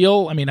revealed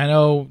Seal, I mean, I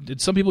know,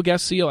 did some people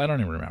guess Seal? I don't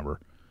even remember.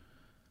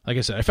 Like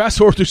I said, I fast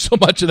forward through so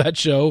much of that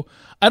show.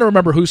 I don't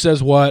remember who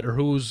says what or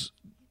who's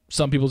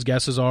some people's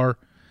guesses are.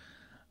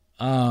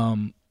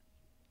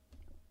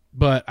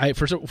 But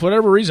for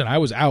whatever reason, I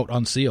was out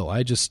on Seal.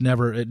 I just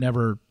never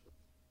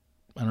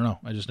I don't know.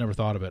 I just never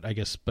thought of it, I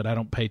guess, but I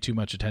don't pay too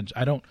much attention.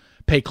 I don't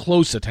pay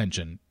close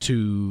attention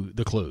to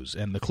the clues.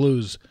 And the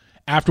clues,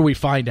 after we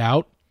find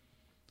out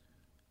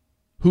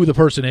who the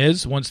person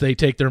is, once they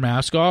take their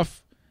mask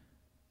off,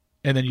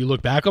 and then you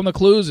look back on the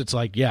clues, it's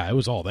like, yeah, it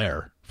was all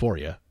there for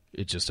you.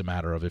 It's just a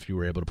matter of if you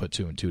were able to put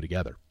 2 and 2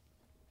 together.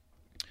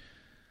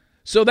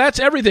 So that's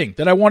everything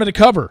that I wanted to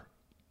cover.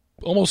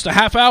 Almost a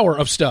half hour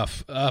of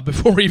stuff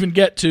before we even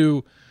get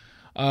to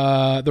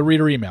the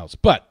reader emails.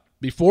 But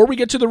before we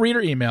get to the reader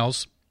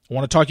emails, I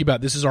want to talk to you about,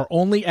 this is our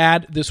only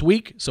ad this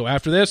week. So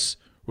after this,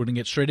 we're going to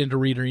get straight into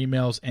reader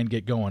emails and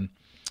get going.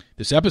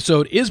 This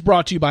episode is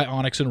brought to you by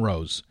Onyx and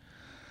Rose.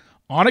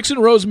 Onyx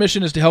and Rose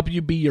mission is to help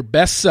you be your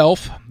best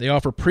self. They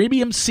offer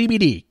premium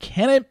CBD,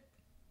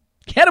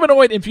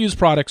 cannabinoid-infused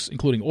products,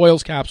 including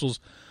oils, capsules,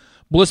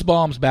 bliss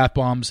bombs, bath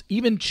bombs,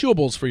 even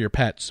chewables for your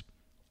pets.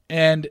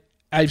 And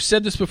I've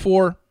said this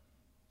before.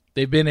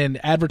 They've been an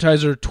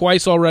advertiser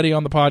twice already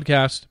on the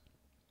podcast.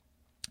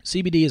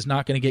 CBD is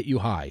not going to get you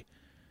high.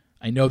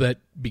 I know that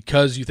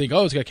because you think,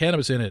 oh, it's got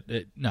cannabis in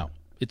it. No,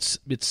 it's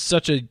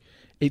such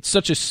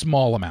a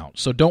small amount.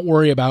 So don't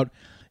worry about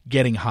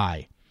getting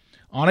high.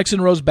 Onyx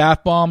and Rose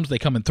bath bombs, they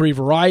come in 3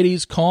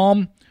 varieties.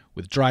 Calm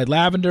with dried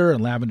lavender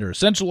and lavender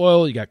essential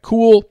oil. You got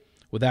Cool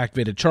with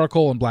activated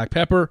charcoal and black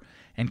pepper.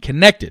 and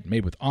connected,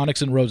 made with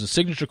Onyx and Rose's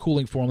signature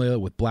cooling formula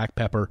with black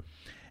pepper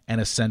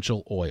and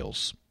essential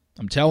oils.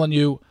 I'm telling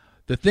you,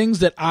 the things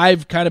that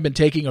I've kind of been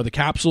taking are the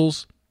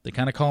capsules. They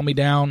kind of calm me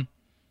down.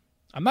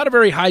 I'm not a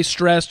very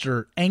high-stressed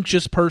or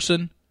anxious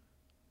person,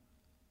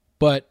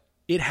 but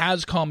it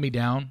has calmed me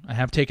down. I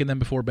have taken them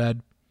before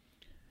bed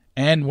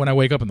and when I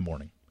wake up in the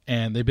morning,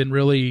 and they've been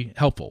really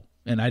helpful,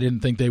 and I didn't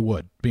think they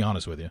would, to be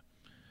honest with you.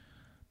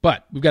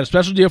 But we've got a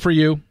special deal for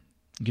you.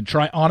 You can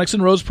try Onyx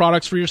and Rose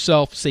products for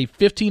yourself. Save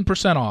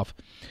 15% off.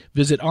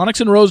 Visit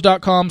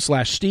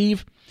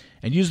onyxandrose.com/Steve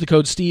and use the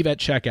code Steve at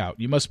checkout.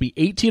 You must be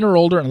 18 or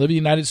older and live in the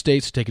United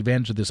States to take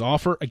advantage of this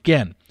offer.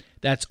 Again,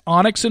 that's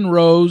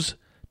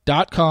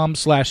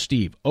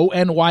onyxandrose.com/Steve.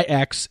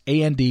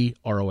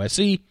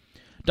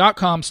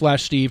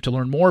 ONYXANDROSE.com/Steve to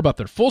learn more about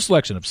their full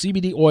selection of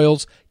CBD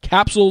oils,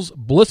 capsules,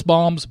 bliss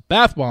bombs,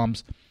 bath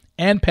bombs,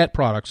 and pet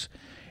products.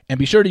 And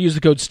be sure to use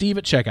the code Steve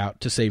at checkout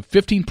to save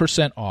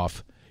 15%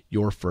 off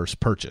your first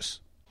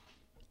purchase.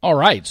 All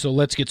right, so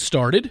let's get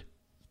started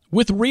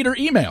with reader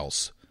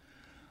emails.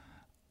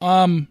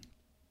 Some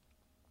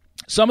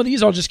of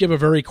these I'll just give a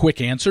very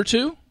quick answer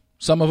to.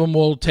 Some of them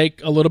will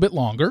take a little bit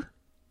longer.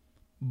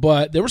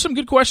 But there were some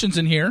good questions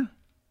in here.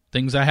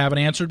 Things I haven't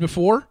answered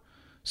before.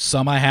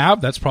 Some I have.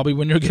 That's probably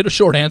when you'll get a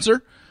short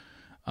answer,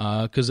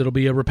 because it'll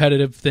be a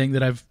repetitive thing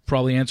that I've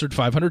probably answered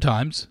 500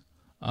 times.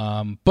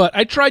 But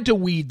I tried to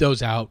weed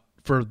those out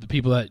for the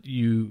people that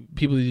you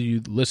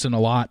listen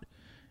a lot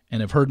and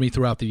have heard me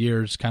throughout the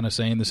years kind of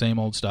saying the same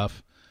old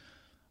stuff.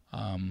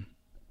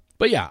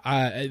 But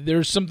yeah,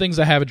 there's some things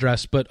I have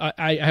addressed, but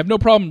I have no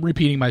problem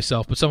repeating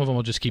myself, but some of them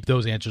will just keep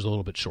those answers a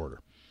little bit shorter.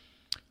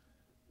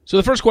 So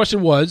the first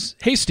question was,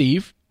 hey,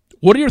 Steve,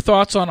 what are your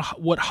thoughts on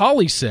what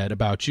Holly said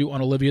about you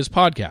on Olivia's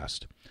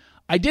podcast?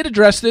 I did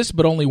address this,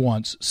 but only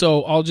once,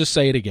 so I'll just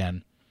say it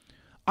again.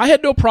 I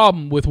had no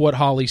problem with what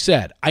Holly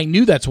said. I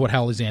knew that's what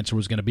Holly's answer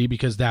was going to be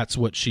because that's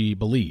what she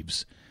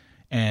believes.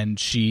 And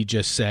she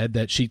just said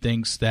that she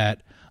thinks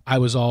that I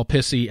was all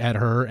pissy at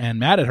her and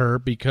mad at her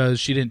because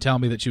she didn't tell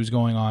me that she was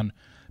going on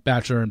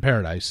Bachelor in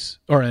Paradise,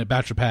 or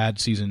Bachelor Pad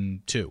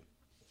Season 2.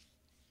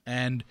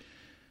 And,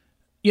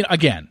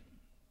 again,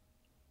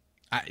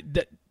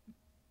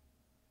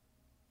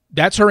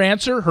 that's her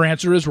answer. Her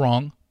answer is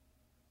wrong.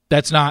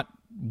 That's not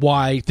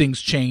why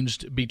things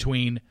changed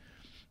between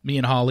me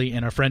and Holly,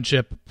 and our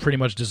friendship pretty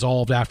much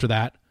dissolved after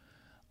that.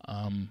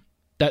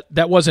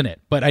 That wasn't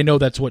it. But I know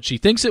that's what she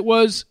thinks it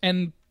was,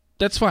 and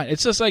that's fine.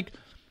 It's just like,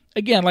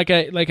 again, like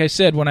I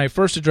said when I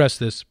first addressed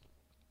this,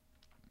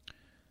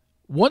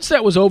 once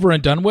that was over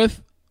and done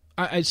with,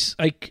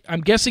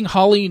 I'm guessing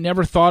Holly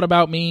never thought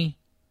about me,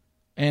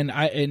 and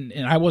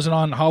I wasn't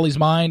on Holly's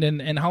mind,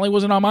 and Holly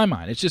wasn't on my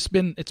mind. It's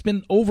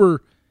been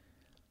over.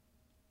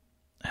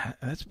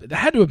 That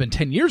had to have been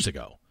 10 years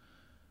ago.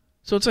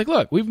 So it's like,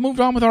 look, we've moved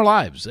on with our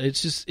lives.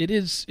 It's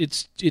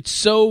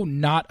so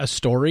not a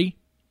story.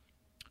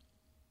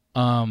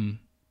 Why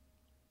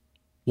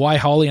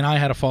Holly and I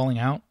had a falling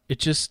out.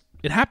 It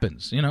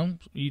happens. You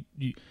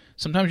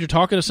sometimes you're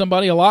talking to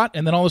somebody a lot,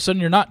 and then all of a sudden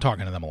you're not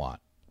talking to them a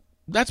lot.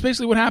 That's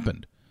basically what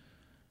happened.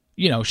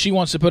 She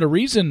wants to put a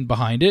reason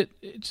behind it.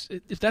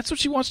 If that's what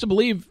she wants to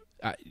believe,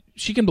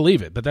 she can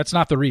believe it, but that's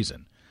not the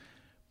reason.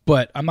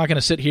 But I'm not going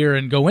to sit here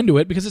and go into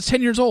it because it's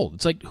 10 years old.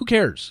 It's like, who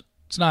cares?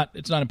 It's not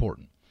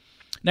important.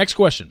 Next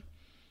question.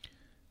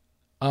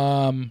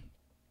 It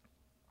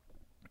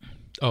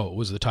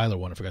was the Tyler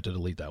one. I forgot to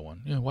delete that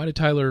one. Why did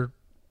Tyler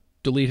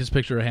delete his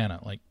picture of Hannah?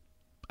 Like,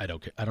 I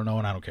don't know,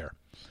 and I don't care.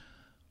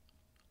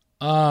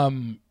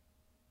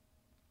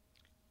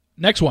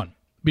 Next one.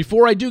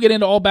 Before I do get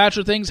into all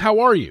Bachelor things, how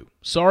are you?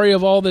 Sorry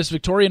of all this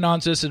Victoria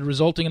nonsense and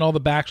resulting in all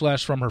the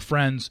backlash from her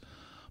friends.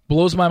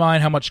 Blows my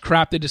mind how much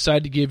crap they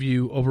decide to give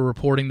you over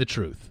reporting the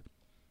truth.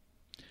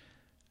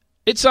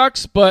 It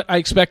sucks, but I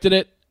expected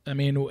it. I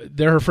mean,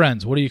 they're her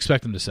friends. What do you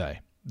expect them to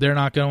say? They're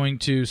not going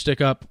to stick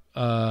up.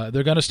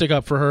 They're going to stick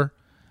up for her,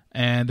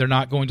 and they're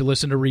not going to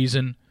listen to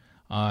reason.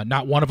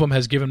 Not one of them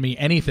has given me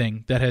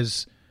anything that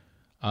has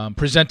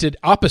presented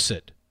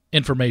opposite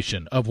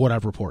information of what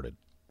I've reported.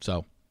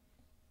 So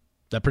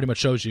that pretty much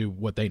shows you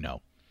what they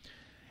know.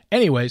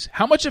 Anyways,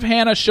 how much of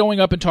Hannah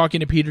showing up and talking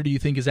to Peter do you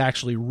think is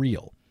actually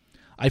real?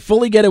 I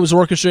fully get it was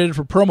orchestrated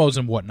for promos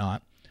and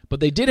whatnot, but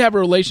they did have a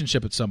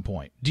relationship at some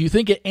point. Do you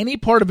think any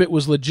part of it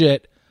was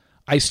legit?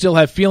 I still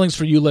have feelings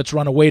for you, let's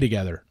run away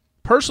together.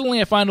 Personally,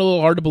 I find it a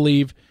little hard to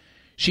believe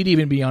she'd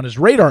even be on his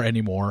radar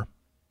anymore.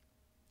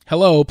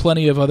 Hello,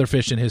 plenty of other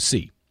fish in his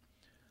sea.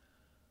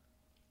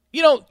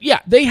 Yeah,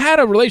 they had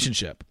a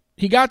relationship.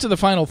 He got to the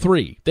final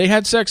 3. They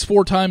had sex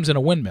 4 times in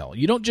a windmill.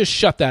 You don't just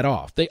shut that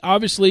off. They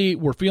obviously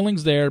were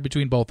feelings there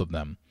between both of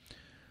them.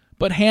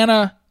 But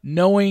Hannah,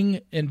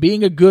 knowing and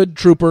being a good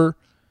trooper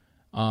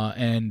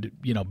and,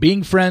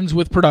 being friends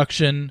with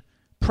production,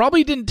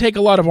 probably didn't take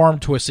a lot of arm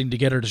twisting to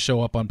get her to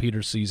show up on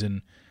Peter's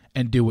season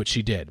and do what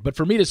she did. But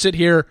for me to sit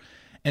here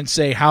and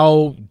say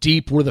how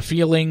deep were the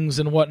feelings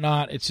and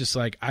whatnot, it's just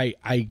like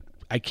I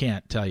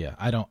can't tell you.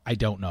 I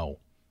don't know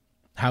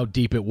how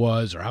deep it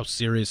was or how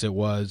serious it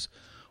was.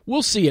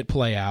 We'll see it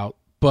play out,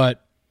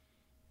 but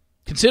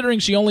considering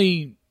she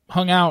only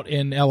hung out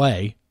in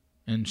L.A.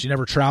 and she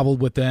never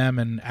traveled with them,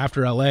 and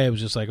after L.A. it was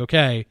just like,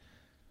 okay,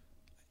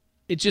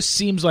 it just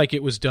seems like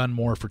it was done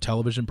more for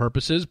television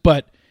purposes,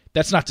 but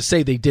that's not to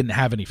say they didn't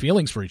have any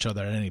feelings for each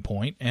other at any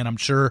point, and I'm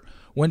sure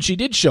when she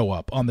did show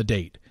up on the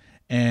date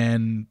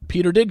and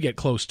Peter did get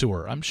close to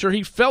her, I'm sure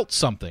he felt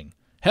something.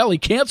 Hell, he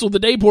canceled the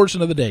day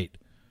portion of the date.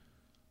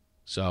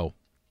 So,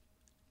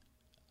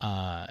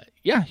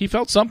 yeah, he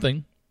felt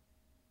something.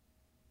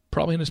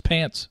 Probably in his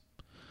pants.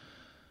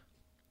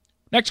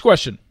 Next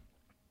question.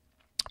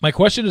 My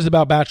question is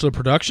about Bachelor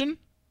production.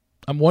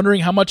 I'm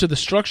wondering how much of the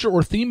structure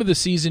or theme of the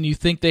season you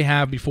think they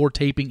have before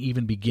taping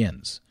even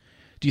begins.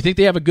 Do you think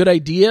they have a good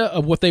idea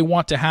of what they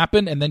want to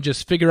happen and then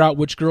just figure out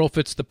which girl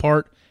fits the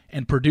part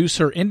and produce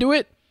her into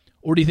it?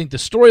 Or do you think the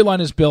storyline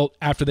is built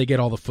after they get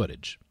all the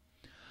footage?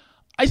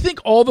 I think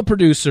all the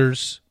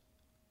producers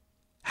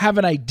have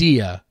an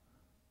idea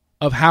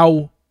of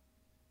how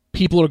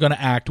people are going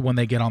to act when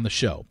they get on the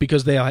show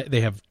because they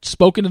have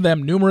spoken to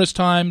them numerous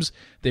times.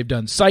 They've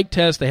done psych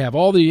tests. They have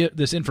all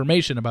this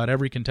information about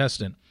every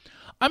contestant.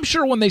 I'm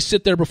sure when they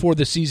sit there before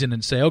the season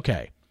and say,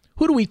 okay,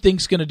 who do we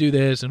think's going to do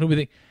this and who do we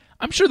think?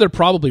 I'm sure they're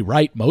probably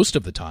right most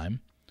of the time,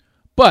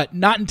 but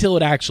not until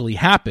it actually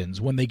happens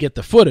when they get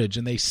the footage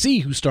and they see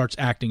who starts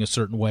acting a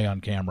certain way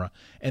on camera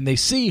and they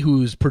see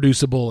who's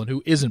producible and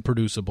who isn't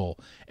producible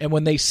and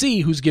when they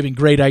see who's giving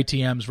great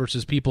ITMs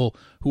versus people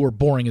who are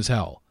boring as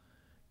hell.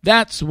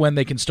 That's when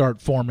they can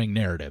start forming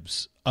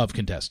narratives of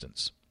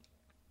contestants.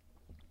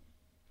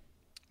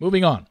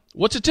 Moving on.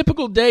 What's a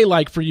typical day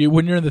like for you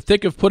when you're in the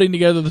thick of putting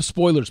together the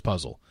spoilers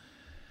puzzle?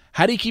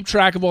 How do you keep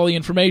track of all the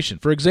information?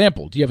 For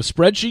example, do you have a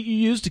spreadsheet you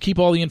use to keep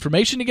all the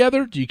information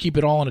together? Do you keep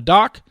it all in a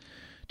doc?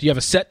 Do you have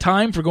a set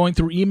time for going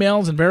through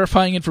emails and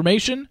verifying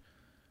information?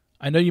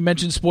 I know you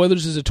mentioned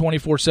spoilers is a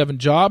 24/7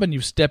 job and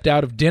you've stepped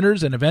out of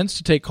dinners and events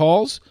to take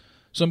calls.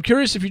 So I'm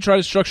curious if you try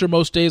to structure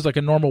most days like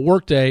a normal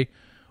work day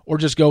or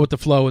just go with the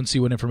flow and see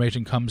what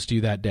information comes to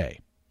you that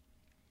day.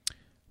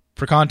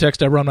 For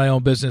context, I run my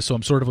own business, so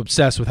I'm sort of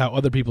obsessed with how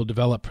other people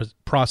develop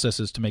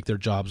processes to make their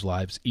jobs'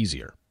 lives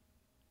easier.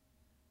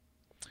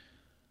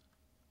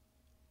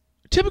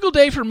 Typical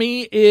day for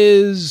me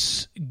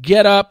is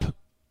get up,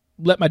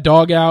 let my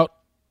dog out,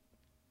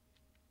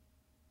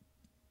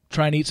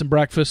 try and eat some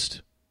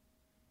breakfast,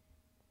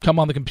 come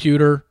on the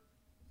computer,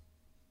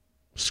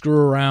 screw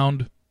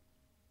around.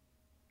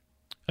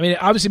 I mean,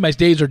 obviously my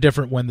days are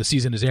different when the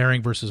season is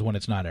airing versus when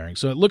it's not airing.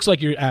 So it looks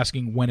like you're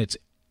asking when it's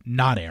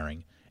not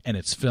airing and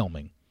it's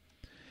filming.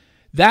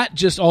 That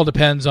just all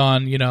depends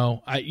on,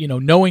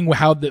 knowing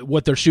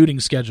what their shooting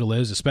schedule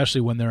is,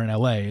 especially when they're in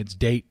LA. It's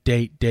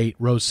date,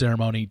 rose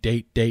ceremony,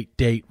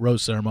 date,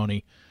 rose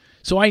ceremony.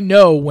 So I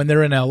know when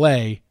they're in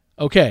LA,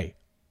 okay,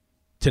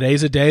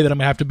 today's a day that I'm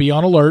going to have to be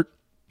on alert.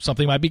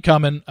 Something might be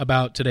coming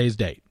about today's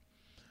date.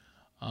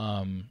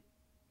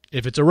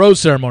 If it's a rose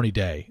ceremony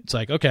day, it's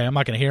like, okay, I'm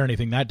not going to hear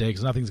anything that day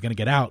because nothing's going to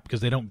get out because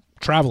they don't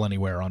travel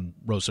anywhere on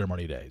rose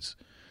ceremony days.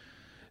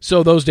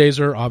 So those days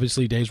are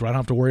obviously days where I don't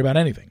have to worry about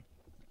anything.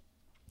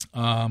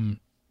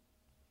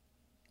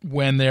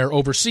 When they're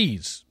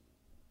overseas,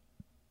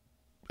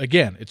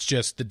 again, it's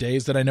just the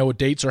days that I know what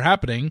dates are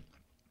happening,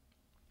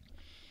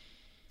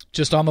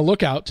 just on the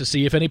lookout to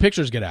see if any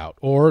pictures get out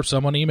or if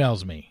someone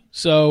emails me.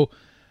 So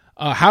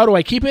how do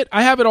I keep it?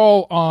 I have it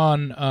all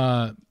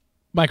on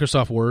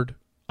Microsoft Word.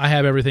 I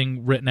have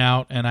everything written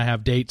out, and I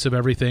have dates of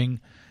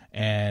everything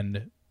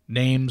and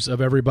names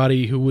of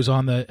everybody who was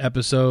on the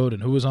episode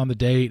and who was on the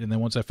date. And then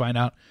once I find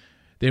out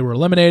they were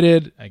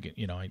eliminated,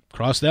 I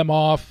cross them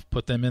off,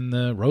 put them in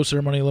the rose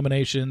ceremony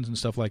eliminations and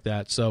stuff like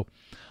that. So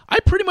I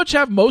pretty much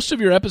have most of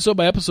your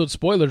episode-by-episode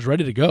spoilers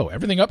ready to go,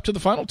 everything up to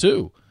the final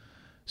two.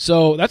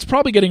 So that's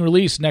probably getting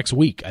released next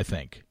week, I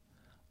think.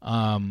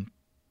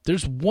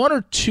 There's one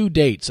or two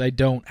dates I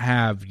don't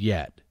have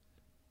yet,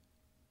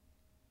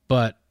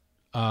 but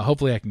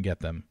hopefully I can get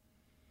them.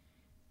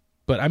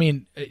 But, I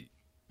mean,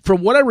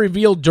 from what I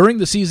revealed during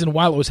the season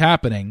while it was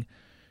happening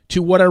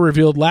to what I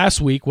revealed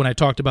last week when I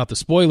talked about the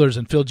spoilers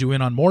and filled you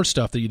in on more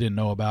stuff that you didn't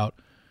know about,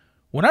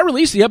 when I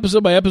release the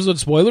episode-by-episode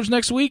spoilers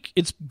next week,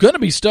 it's going to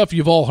be stuff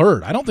you've all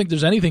heard. I don't think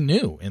there's anything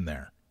new in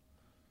there.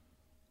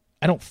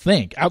 I don't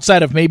think.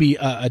 Outside of maybe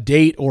a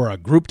date or a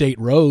group date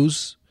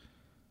rose.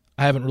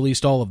 I haven't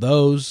released all of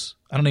those.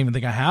 I don't even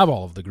think I have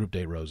all of the group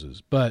date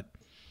roses. But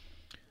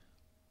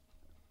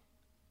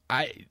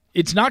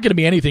it's not going to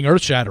be anything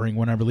earth-shattering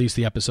when I release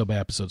the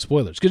episode-by-episode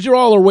spoilers because you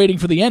all are waiting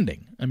for the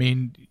ending. I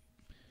mean,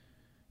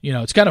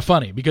 it's kind of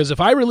funny because if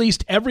I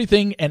released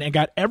everything and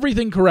got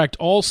everything correct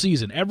all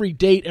season, every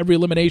date, every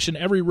elimination,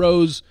 every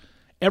rose,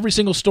 every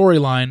single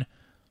storyline,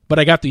 but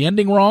I got the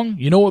ending wrong,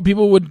 you know what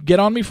people would get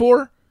on me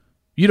for?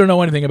 You don't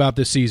know anything about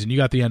this season. You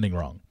got the ending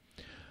wrong.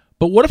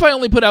 But what if I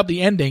only put out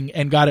the ending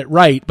and got it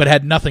right but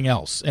had nothing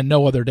else and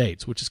no other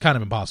dates, which is kind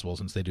of impossible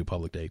since they do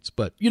public dates,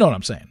 but you know what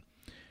I'm saying.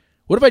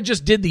 What if I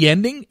just did the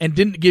ending and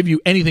didn't give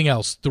you anything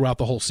else throughout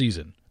the whole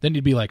season? Then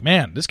you'd be like,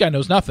 man, this guy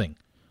knows nothing.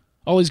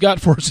 All he's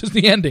got for us is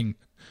the ending.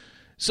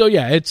 So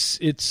yeah, it's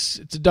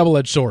a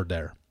double-edged sword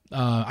there.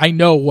 I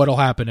know what'll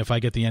happen if I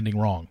get the ending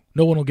wrong.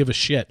 No one will give a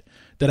shit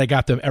that I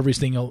got them every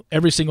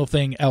single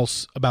thing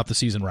else about the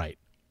season right.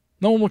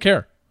 No one will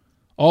care.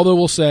 All they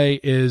will say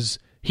is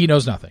he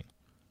knows nothing.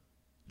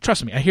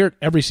 Trust me, I hear it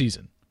every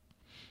season.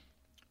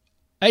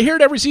 I hear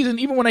it every season,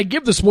 even when I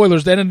give the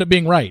spoilers that end up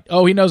being right.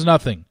 Oh, he knows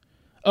nothing.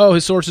 Oh,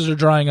 his sources are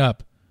drying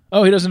up.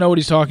 Oh, he doesn't know what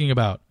he's talking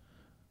about.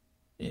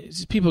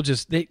 People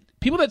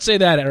that say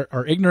that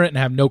are ignorant and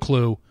have no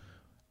clue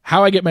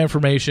how I get my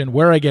information,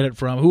 where I get it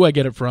from, who I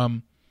get it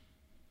from.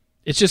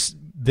 It's just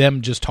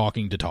them just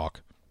talking to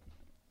talk.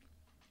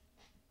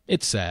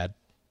 It's sad.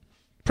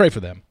 Pray for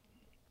them.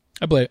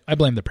 I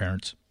blame their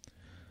parents.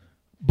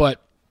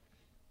 But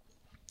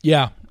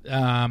yeah,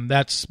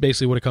 that's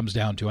basically what it comes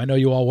down to. I know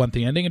you all want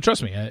the ending, and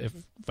trust me, if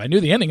I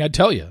knew the ending, I'd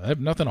tell you. I have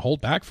nothing to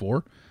hold back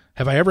for.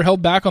 Have I ever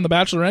held back on The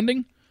Bachelor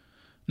ending?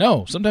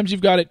 No. Sometimes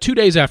you've got it 2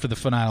 days after the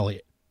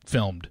finale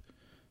filmed.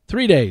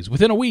 3 days,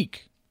 within a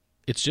week.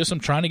 It's just I'm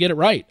trying to get it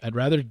right. I'd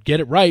rather get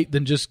it right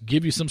than just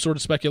give you some sort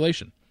of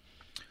speculation.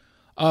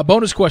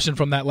 Bonus question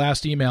from that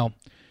last email.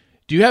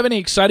 Do you have any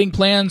exciting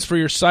plans for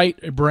your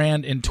site or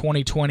brand in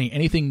 2020?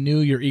 Anything new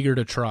you're eager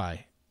to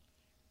try?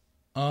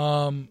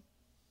 No.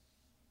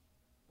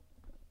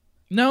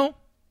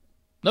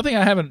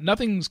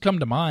 Nothing's come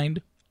to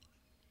mind.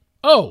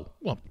 Oh,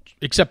 well,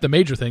 except the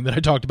major thing that I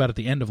talked about at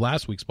the end of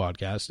last week's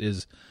podcast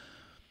is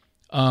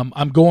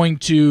I'm going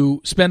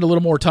to spend a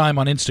little more time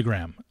on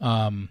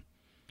Instagram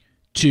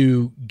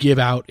to give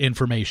out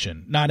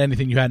information. Not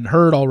anything you hadn't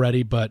heard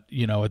already, but,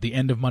 at the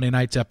end of Monday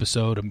night's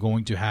episode, I'm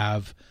going to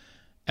have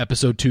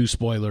episode 2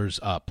 spoilers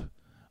up.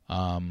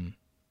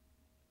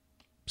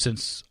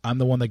 Since I'm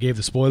the one that gave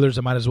the spoilers,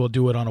 I might as well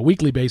do it on a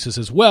weekly basis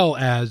as well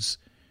as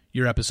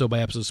your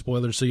episode-by-episode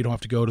spoilers so you don't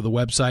have to go to the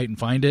website and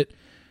find it.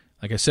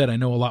 Like I said, I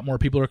know a lot more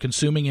people are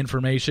consuming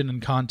information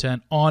and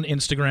content on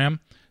Instagram,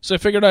 so I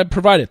figured I'd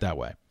provide it that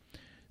way.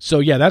 So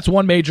yeah, that's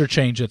one major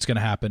change that's going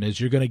to happen is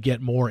you're going to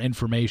get more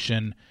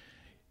information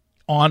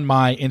on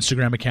my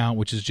Instagram account,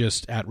 which is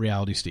just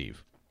 @RealitySteve.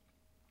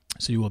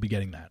 So you will be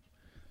getting that.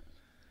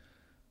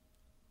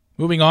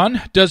 Moving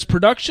on, does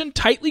production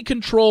tightly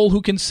control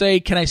who can say,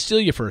 "Can I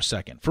steal you for a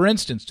second?" For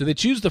instance, do they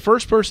choose the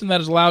first person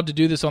that is allowed to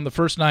do this on the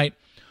first night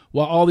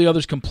while all the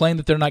others complain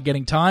that they're not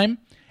getting time?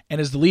 And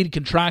is the lead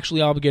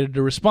contractually obligated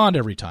to respond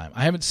every time?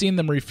 I haven't seen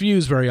them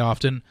refuse very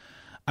often.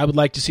 I would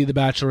like to see the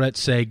Bachelorette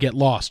say, "Get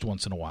lost"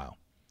 once in a while.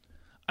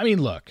 I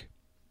mean, look,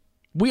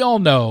 we all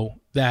know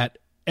that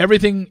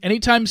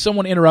anytime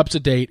someone interrupts a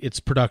date, it's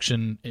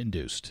production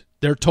induced.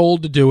 They're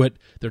told to do it.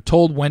 They're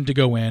told when to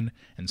go in.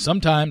 And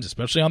sometimes,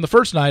 especially on the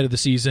first night of the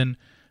season,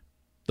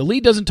 the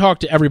lead doesn't talk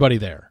to everybody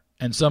there.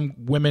 And some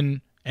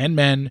women and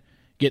men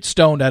get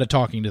stoned out of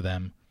talking to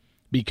them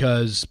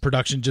because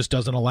production just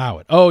doesn't allow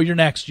it. Oh, you're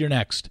next.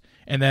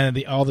 And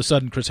then all of a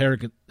sudden, Chris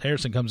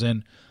Harrison comes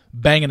in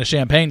banging a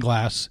champagne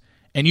glass,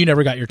 and you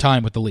never got your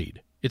time with the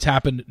lead. It's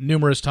happened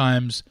numerous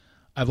times.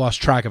 I've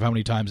lost track of how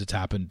many times it's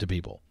happened to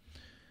people.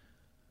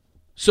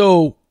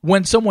 So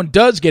when someone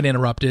does get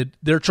interrupted,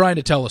 they're trying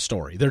to tell a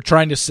story. They're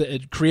trying to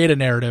create a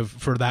narrative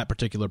for that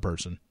particular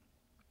person.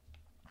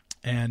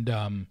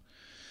 And,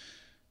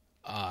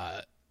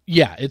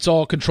 it's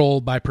all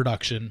controlled by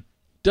production.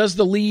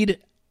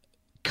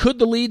 Could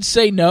the lead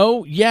say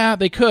no? Yeah,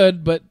 they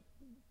could, but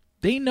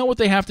they know what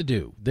they have to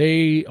do.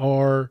 They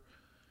kind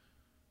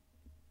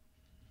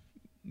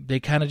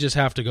of just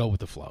have to go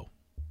with the flow.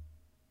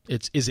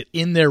 Is it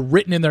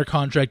written in their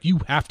contract, you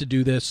have to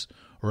do this,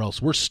 or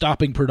else we're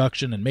stopping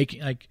production and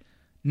making,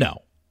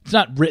 no. It's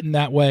not written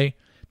that way.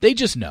 They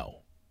just know.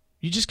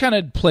 You just kind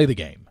of play the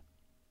game.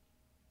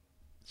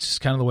 It's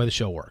just kind of the way the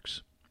show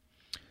works.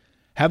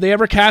 Have they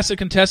ever cast a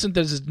contestant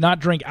that does not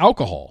drink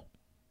alcohol?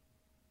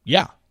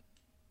 Yeah.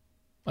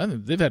 I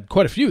think they've had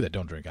quite a few that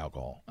don't drink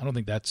alcohol. I don't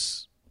think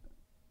that's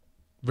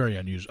very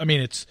unusual. I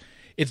mean, it's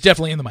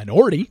definitely in the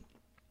minority.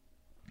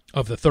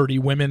 Of the 30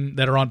 women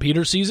that are on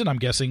Peter's season, I'm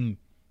guessing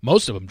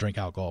most of them drink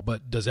alcohol.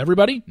 But does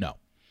everybody? No.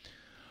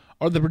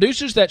 Are the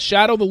producers that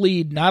shadow the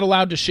lead not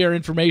allowed to share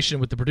information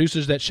with the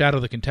producers that shadow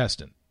the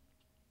contestant?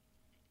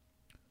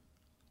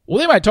 Well,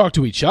 they might talk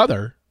to each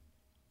other,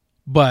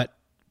 but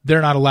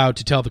they're not allowed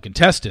to tell the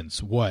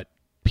contestants what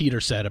Peter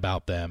said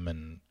about them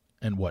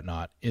and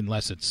whatnot,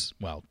 unless it's,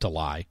 to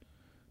lie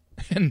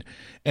and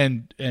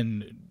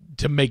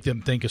to make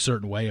them think a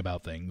certain way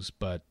about things.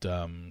 But,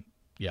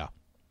 yeah.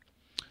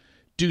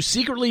 Do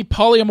secretly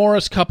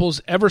polyamorous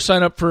couples ever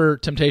sign up for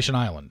Temptation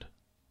Island?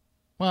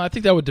 Well, I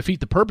think that would defeat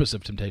the purpose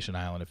of Temptation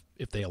Island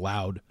if they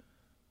allowed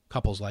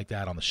couples like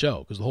that on the show,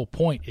 because the whole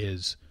point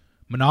is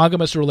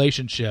monogamous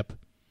relationship.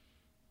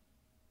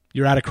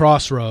 You're at a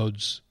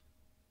crossroads.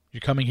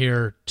 You're coming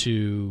here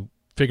to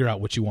figure out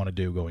what you want to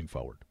do going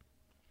forward.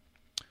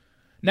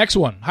 Next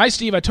one. Hi,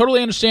 Steve. I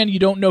totally understand you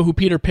don't know who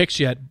Peter picks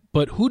yet,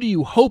 but who do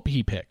you hope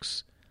he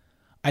picks?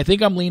 I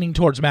think I'm leaning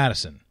towards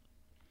Madison.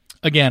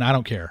 Again, I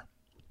don't care.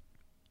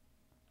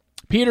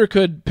 Peter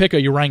could pick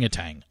a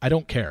orangutan. I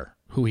don't care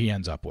who he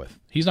ends up with.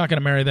 He's not going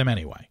to marry them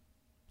anyway.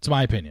 It's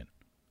my opinion.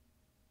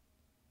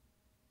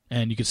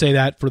 And you could say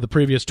that for the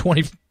previous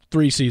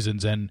 23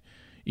 seasons, and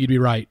you'd be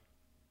right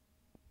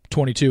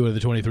 22 of the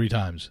 23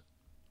 times,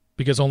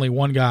 because only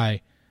one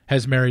guy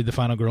has married the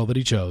final girl that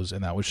he chose,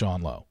 and that was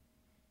Sean Lowe.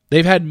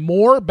 They've had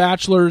more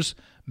bachelors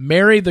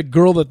marry the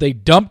girl that they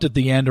dumped at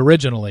the end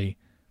originally,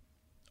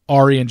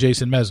 Ari and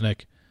Jason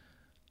Mesnick,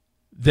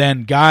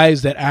 than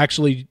guys that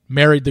actually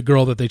married the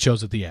girl that they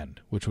chose at the end,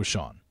 which was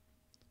Sean.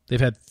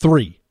 They've had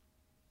 3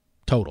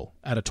 total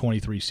out of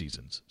 23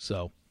 seasons.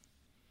 So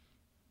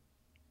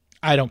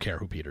I don't care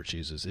who Peter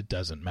chooses. It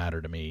doesn't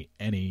matter to me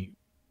in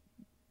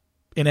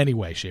any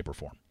way, shape, or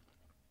form.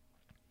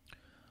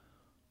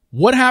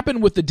 What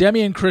happened with the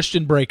Demi and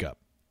Christian breakup?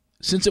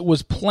 Since it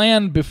was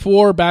planned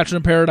before Bachelor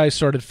in Paradise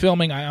started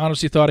filming, I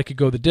honestly thought it could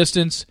go the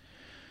distance.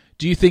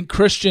 Do you think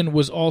Christian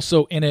was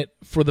also in it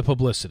for the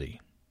publicity?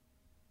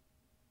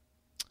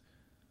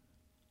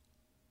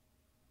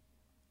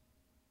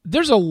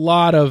 There's a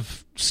lot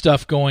of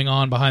stuff going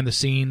on behind the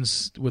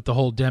scenes with the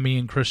whole Demi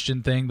and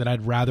Christian thing that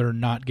I'd rather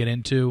not get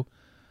into.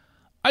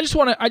 I just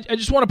want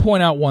to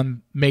point out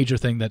one major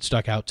thing that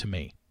stuck out to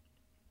me.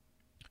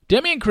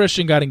 Demi and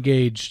Christian got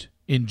engaged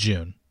in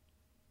June.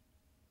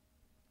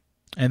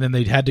 And then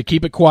they had to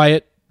keep it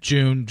quiet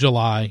June,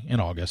 July, and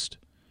August.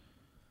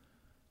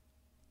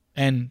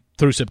 And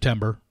through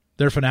September.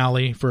 Their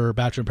finale for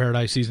Bachelor in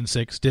Paradise Season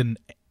 6 didn't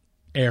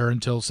air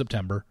until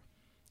September.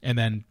 And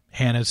then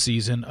Hannah's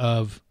season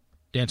of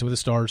Dancing with the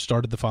Stars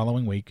started the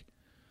following week.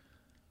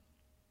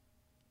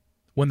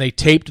 When they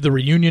taped the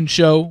reunion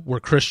show where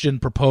Christian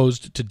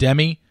proposed to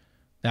Demi,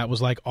 that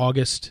was like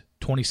August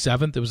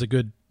 27th. It was a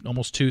good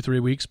almost 2-3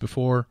 weeks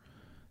before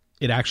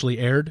it actually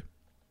aired.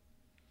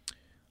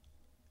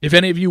 If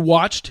any of you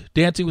watched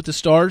Dancing with the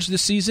Stars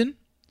this season,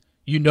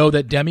 you know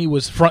that Demi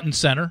was front and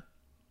center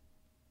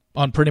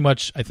on pretty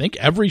much, I think,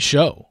 every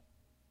show.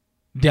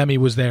 Demi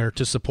was there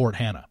to support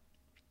Hannah.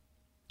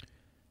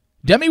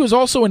 Demi was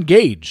also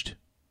engaged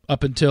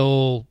up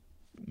until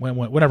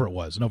whenever it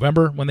was,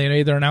 November, when they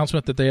made their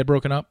announcement that they had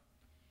broken up.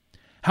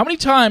 How many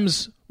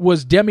times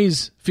was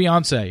Demi's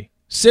fiance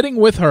sitting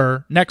with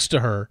her, next to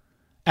her,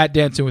 at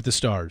Dancing with the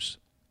Stars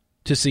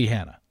to see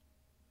Hannah?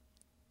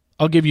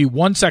 I'll give you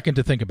 1 second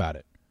to think about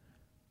it.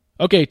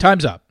 Okay,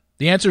 time's up.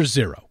 The answer is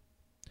 0.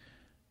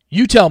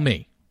 You tell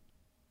me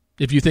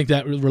if you think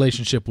that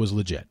relationship was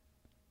legit.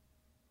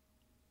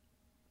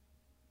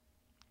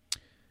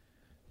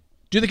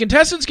 Do the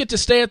contestants get to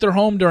stay at their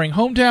home during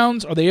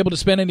hometowns? Are they able to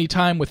spend any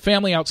time with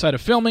family outside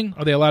of filming?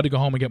 Are they allowed to go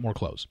home and get more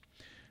clothes?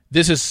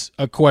 This is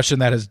a question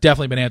that has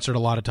definitely been answered a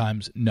lot of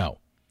times. No.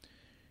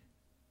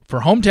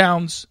 For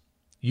hometowns,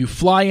 you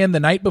fly in the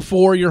night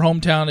before your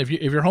hometown. If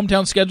your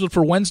hometown's scheduled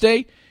for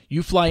Wednesday,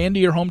 you fly into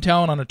your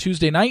hometown on a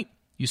Tuesday night.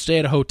 You stay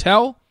at a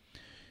hotel.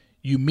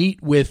 You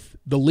meet with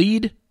the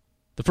lead.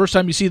 The first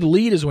time you see the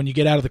lead is when you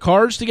get out of the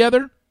cars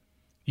together.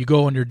 You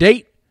go on your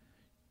date.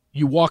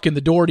 You walk in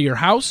the door to your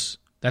house.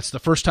 That's the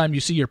first time you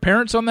see your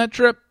parents on that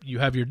trip. You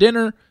have your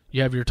dinner.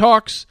 You have your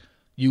talks.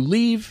 You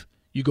leave.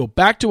 You go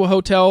back to a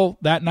hotel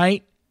that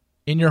night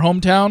in your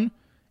hometown,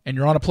 and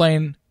you're on a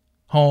plane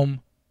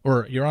home,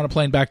 or you're on a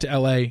plane back to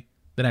L.A.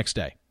 the next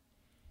day.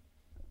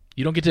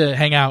 You don't get to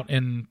hang out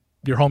in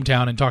your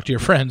hometown and talk to your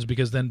friends,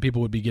 because then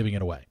people would be giving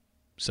it away.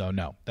 So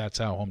no, that's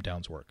how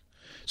hometowns work.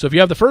 So if you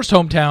have the first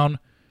hometown,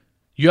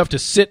 you have to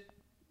sit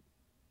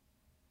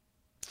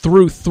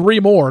through 3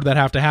 more that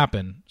have to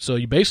happen. So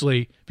you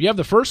basically, if you have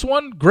the first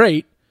one,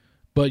 great,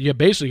 but you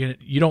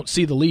don't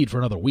see the lead for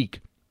another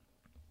week.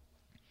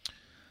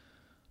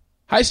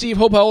 Hi, Steve.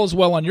 Hope all is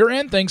well on your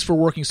end. Thanks for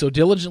working so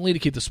diligently to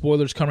keep the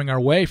spoilers coming our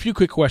way. A few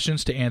quick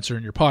questions to answer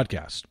in your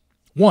podcast.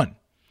 1,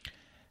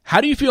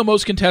 how do you feel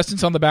most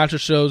contestants on The Bachelor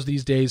shows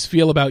these days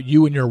feel about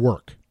you and your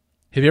work?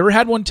 Have you ever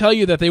had one tell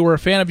you that they were a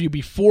fan of you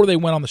before they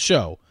went on the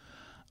show?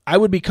 I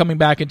would be coming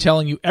back and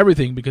telling you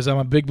everything because I'm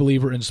a big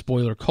believer in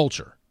spoiler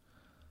culture.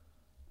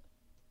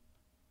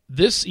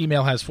 This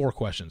email has 4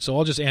 questions, so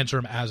I'll just answer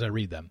them as I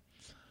read them.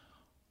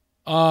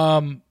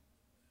 Telling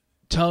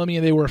me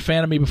they were a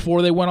fan of me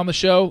before they went on the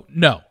show?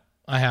 No,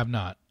 I have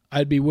not.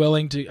 I'd be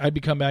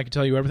come back and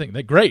tell you everything.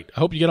 They're great. I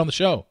hope you get on the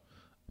show.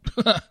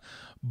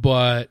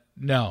 But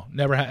no,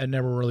 it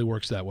never really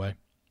works that way.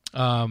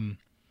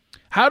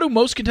 How do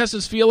most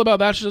contestants feel about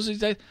Bachelor shows these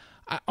days?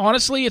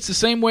 Honestly, it's the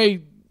same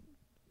way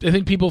I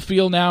think people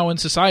feel now in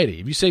society.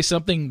 If you say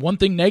one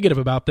thing negative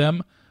about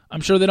them,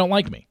 I'm sure they don't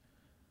like me.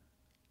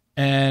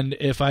 And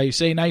if I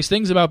say nice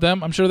things about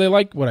them, I'm sure they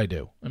like what I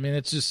do. I mean,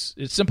 it's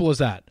simple as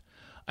that.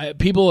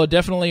 People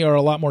definitely are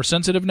a lot more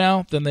sensitive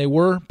now than they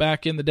were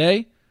back in the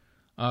day,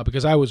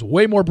 because I was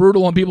way more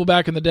brutal on people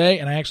back in the day,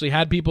 and I actually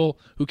had people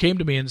who came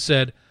to me and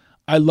said,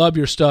 I love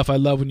your stuff. I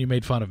love when you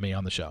made fun of me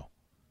on the show.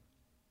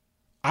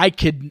 I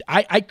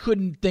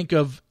couldn't think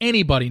of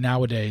anybody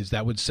nowadays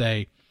that would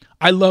say,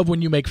 I love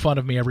when you make fun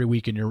of me every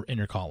week in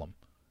your column.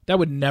 That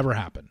would never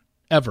happen,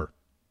 ever.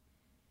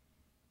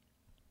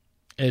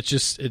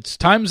 It's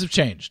times have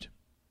changed.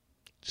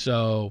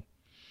 So,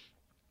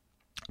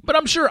 but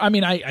I'm sure, I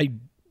mean, I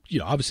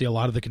obviously a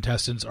lot of the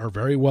contestants are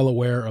very well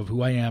aware of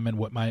who I am and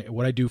what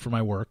I do for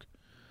my work.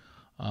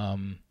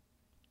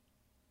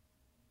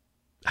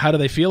 How do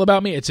they feel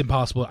about me? It's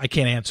impossible. I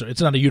can't answer.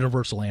 It's not a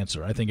universal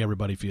answer. I think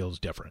everybody feels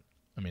different.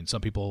 I mean,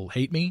 some people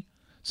hate me.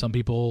 Some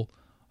people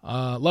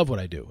love what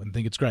I do and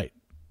think it's great.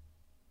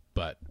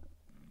 But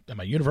am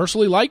I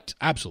universally liked?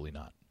 Absolutely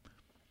not.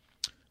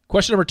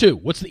 Question number 2.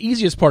 What's the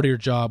easiest part of your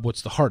job?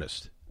 What's the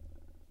hardest?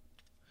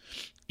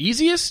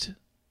 Easiest?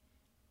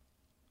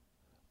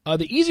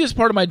 The easiest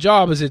part of my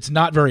job is it's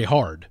not very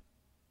hard.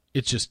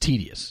 It's just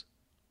tedious.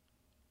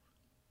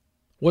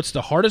 What's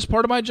the hardest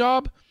part of my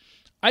job?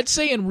 I'd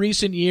say in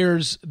recent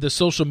years, the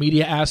social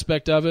media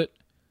aspect of it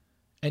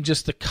and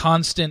just the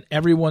constant,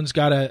 everyone's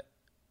got to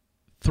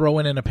throw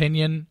in an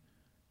opinion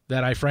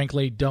that I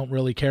frankly don't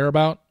really care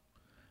about.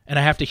 And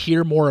I have to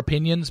hear more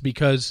opinions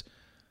because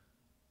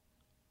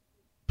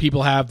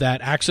people have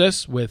that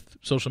access with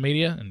social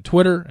media and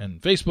Twitter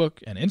and Facebook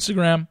and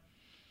Instagram.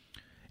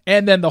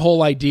 And then the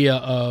whole idea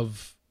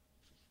of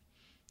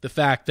the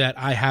fact that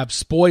I have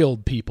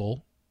spoiled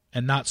people,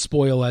 and not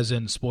spoil as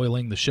in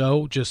spoiling the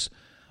show, just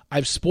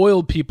I've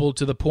spoiled people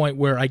to the point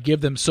where I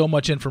give them so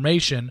much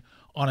information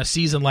on a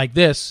season like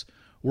this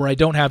where I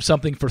don't have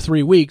something for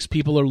 3 weeks,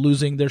 people are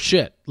losing their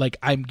shit. Like,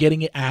 I'm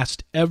getting it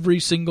asked every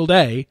single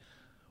day,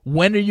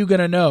 when are you going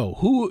to know?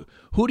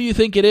 Who do you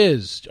think it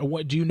is?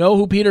 Do you know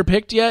who Peter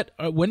picked yet?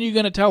 When are you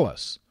going to tell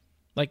us?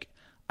 Like,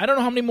 I don't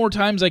know how many more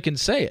times I can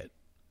say it.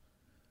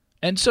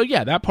 And so,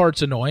 yeah, that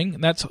part's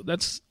annoying. That's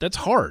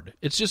hard.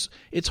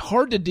 It's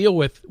hard to deal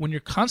with when you're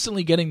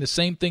constantly getting the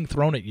same thing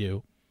thrown at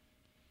you,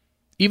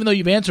 even though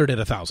you've answered it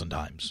 1,000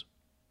 times,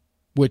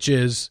 which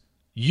is,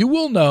 you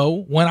will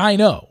know when I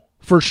know,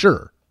 for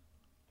sure.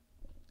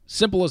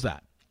 Simple as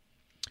that.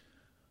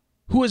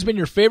 Who has been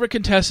your favorite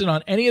contestant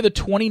on any of the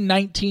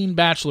 2019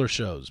 Bachelor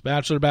shows?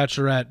 Bachelor,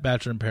 Bachelorette,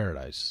 Bachelor in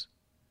Paradise.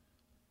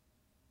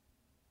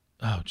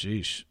 Oh,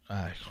 geez.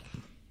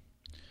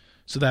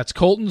 So that's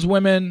Colton's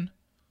women,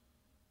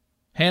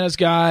 Hannah's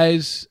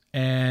guys,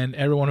 and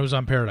everyone who's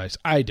on Paradise.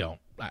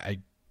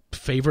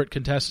 Favorite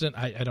contestant?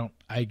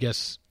 I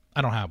guess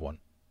I don't have one.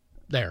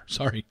 There,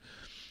 sorry.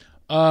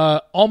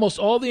 Almost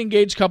all the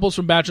engaged couples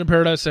from Bachelor in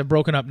Paradise have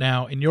broken up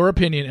now. In your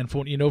opinion, and from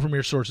what you know from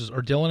your sources,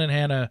 are Dylan and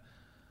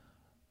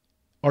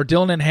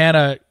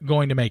Hannah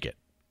going to make it?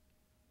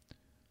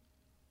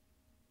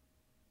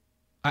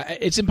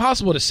 It's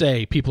impossible to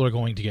say people are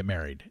going to get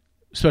married,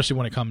 especially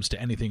when it comes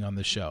to anything on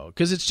this show,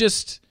 because it's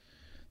just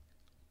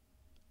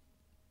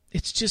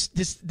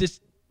this.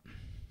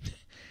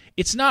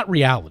 It's not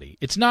reality.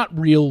 It's not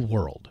real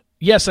world.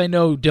 Yes, I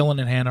know Dylan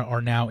and Hannah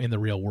are now in the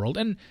real world,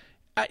 and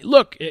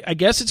look, I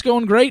guess it's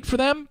going great for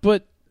them,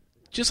 but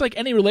just like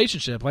any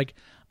relationship, like,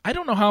 I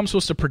don't know how I'm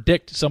supposed to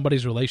predict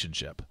somebody's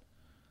relationship.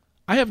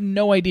 I have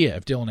no idea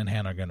if Dylan and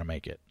Hannah are going to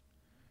make it.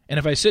 And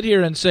if I sit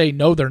here and say,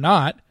 no, they're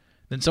not,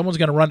 then someone's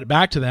going to run it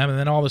back to them, and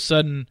then all of a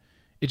sudden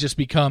it just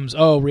becomes,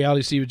 oh,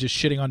 Reality Steve was just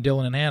shitting on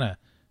Dylan and Hannah.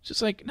 It's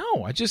just like,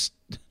 no, I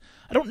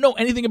don't know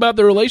anything about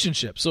their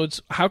relationship, so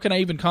it's, how can I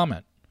even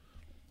comment?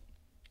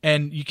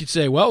 And you could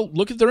say, well,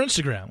 look at their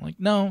Instagram. Like,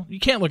 no, you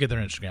can't look at their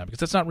Instagram because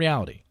that's not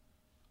reality.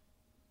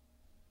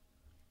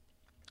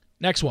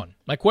 Next one.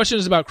 My question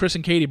is about Chris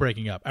and Katie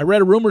breaking up. I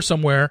read a rumor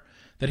somewhere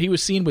that he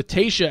was seen with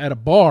Tayshia at a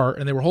bar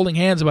and they were holding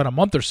hands about a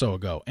month or so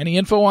ago. Any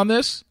info on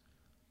this?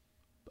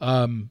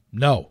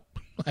 No.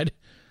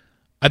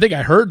 I think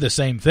I heard the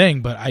same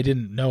thing, but I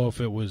didn't know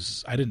if it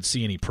was, I didn't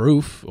see any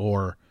proof,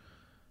 or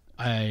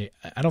I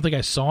don't think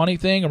I saw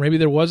anything, or maybe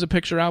there was a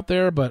picture out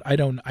there, but I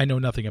know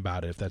nothing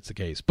about it if that's the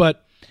case.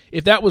 But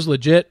if that was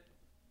legit,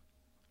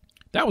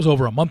 that was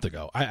over a month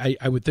ago.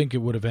 I would think it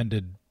would have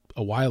ended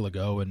a while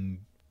ago,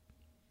 and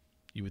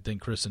you would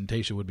think Chris and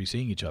Tayshia would be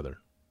seeing each other,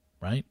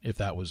 right? If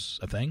that was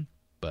a thing.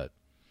 But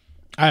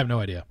I have no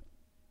idea.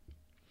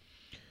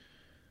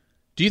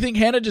 Do you think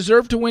Hannah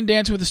deserved to win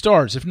Dancing with the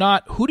Stars? If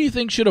not, who do you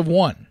think should have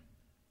won?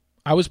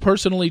 I was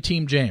personally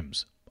Team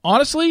James.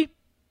 Honestly,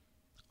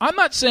 I'm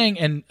not saying,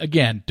 and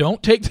again,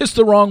 don't take this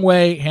the wrong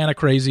way, Hannah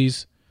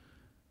crazies.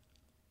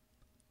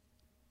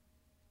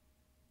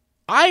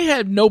 I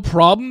had no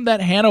problem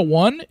that Hannah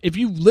won. If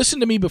you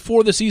listened to me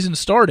before the season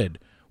started,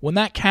 when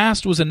that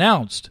cast was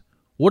announced,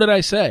 what did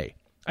I say?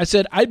 I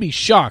said I'd be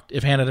shocked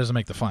if Hannah doesn't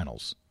make the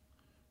finals.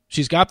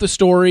 She's got the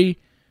story.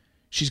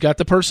 She's got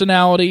the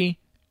personality.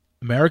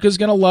 America's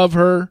going to love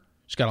her.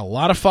 She's got a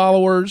lot of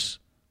followers.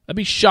 I'd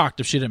be shocked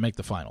if she didn't make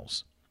the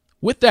finals.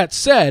 With that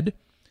said,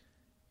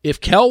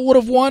 if Kel would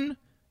have won,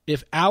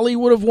 if Allie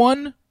would have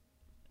won,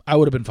 I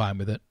would have been fine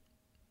with it.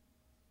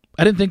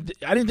 I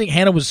didn't think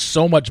Hannah was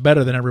so much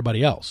better than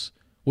everybody else.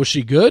 Was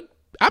she good?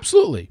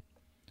 Absolutely.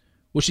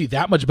 Was she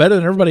that much better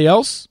than everybody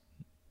else?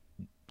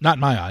 Not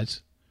in my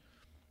eyes.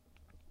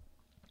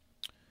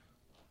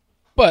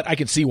 But I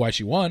can see why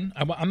she won.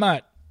 I'm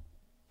not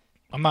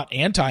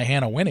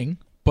anti-Hannah winning,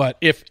 but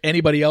if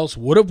anybody else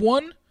would have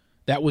won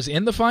that was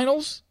in the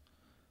finals,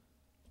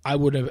 I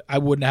wouldn't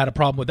have had a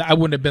problem with that. I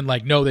wouldn't have been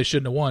like, no, they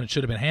shouldn't have won. It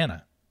should have been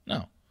Hannah.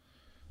 No.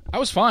 I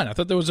was fine. I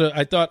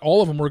thought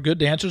all of them were good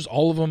dancers.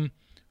 All of them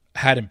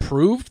had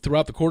improved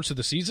throughout the course of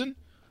the season.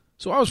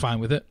 So I was fine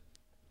with it.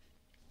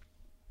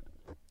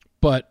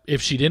 But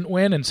if she didn't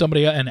win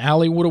and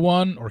Allie would have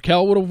won or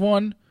Kel would have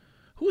won,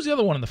 Who was the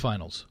other one in the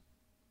finals?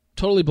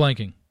 Totally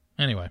blanking.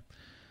 Anyway.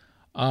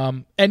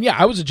 And yeah,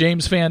 I was a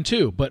James fan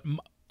too, but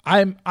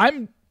I'm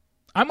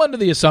under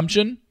the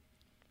assumption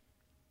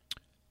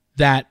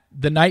that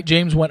the night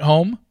James went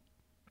home,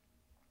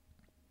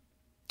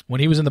 when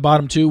he was in the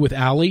bottom two with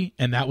Allie,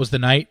 and that was the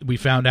night we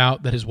found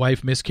out that his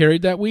wife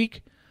miscarried that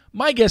week,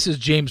 my guess is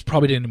James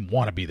probably didn't even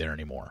want to be there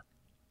anymore.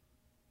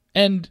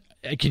 And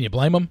can you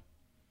blame him?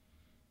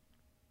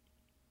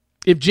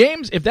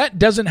 If that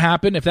doesn't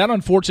happen, if that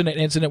unfortunate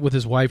incident with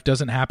his wife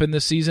doesn't happen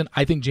this season,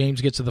 I think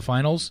James gets to the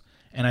finals,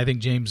 and I think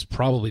James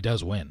probably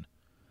does win.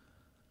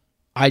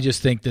 I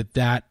just think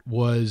that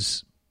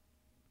was...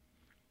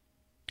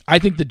 I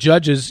think the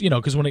judges,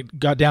 because when it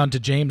got down to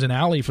James and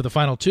Allie for the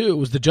final two, it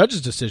was the judges'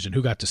 decision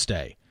who got to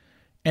stay.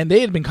 And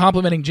they had been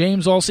complimenting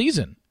James all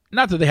season.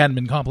 Not that they hadn't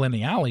been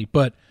complimenting Allie,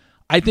 but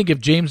I think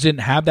if James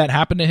didn't have that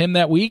happen to him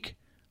that week,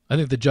 I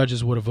think the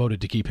judges would have voted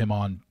to keep him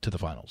on to the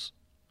finals.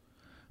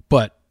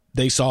 But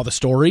they saw the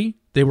story.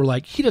 They were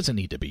like, he doesn't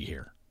need to be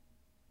here.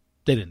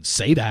 They didn't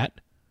say that.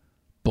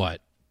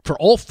 But for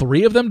all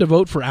three of them to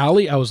vote for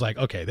Allie, I was like,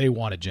 okay, they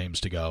wanted James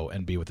to go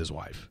and be with his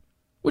wife,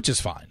 which is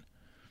fine.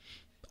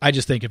 I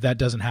just think if that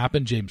doesn't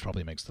happen, James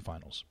probably makes the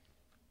finals.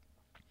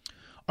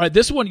 All right,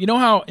 this one, you know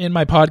how in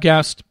my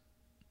podcast,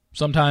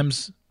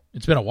 sometimes,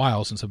 it's been a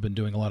while since I've been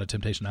doing a lot of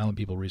Temptation Island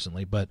people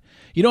recently, but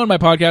in my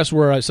podcast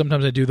where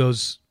sometimes I do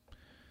those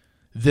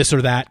this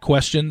or that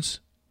questions?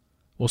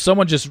 Well,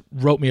 someone just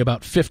wrote me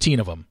about 15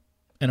 of them,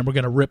 and we're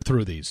going to rip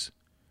through these.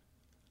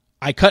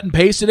 I cut and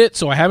pasted it,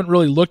 so I haven't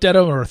really looked at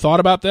them or thought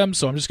about them,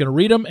 so I'm just going to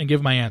read them and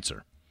give my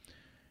answer.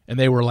 And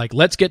they were like,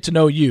 let's get to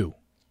know you.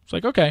 It's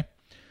like, okay.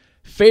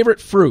 Favorite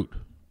fruit?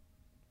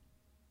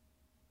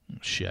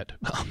 Shit.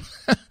 I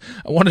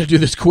wanted to do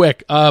this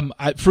quick. I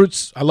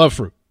love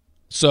fruit.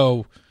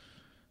 So,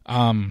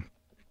 I'd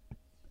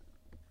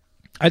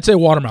say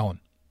watermelon.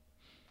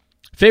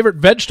 Favorite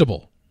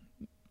vegetable?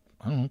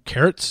 I don't know,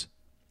 carrots.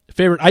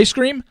 Favorite ice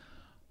cream?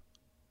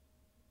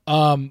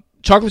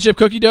 Chocolate chip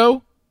cookie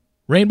dough,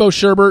 rainbow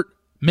sherbet,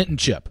 mint and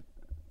chip.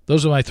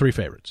 Those are my three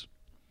favorites.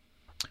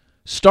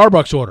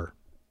 Starbucks order.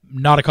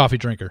 Not a coffee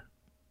drinker.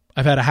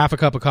 I've had a half a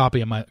cup of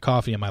coffee in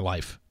my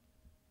life.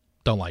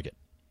 Don't like it.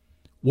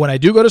 When I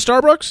do go to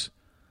Starbucks,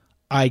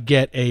 I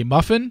get a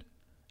muffin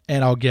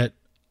and I'll get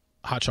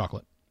hot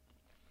chocolate.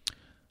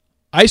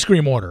 Ice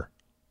cream order.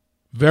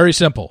 Very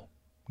simple.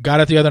 Got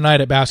it the other night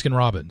at Baskin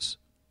Robbins.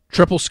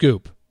 Triple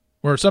scoop.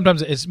 Or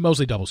sometimes it's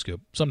mostly double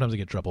scoop. Sometimes I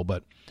get triple,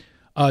 but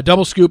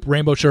double scoop,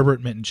 rainbow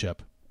sherbet, mint and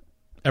chip.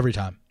 Every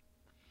time.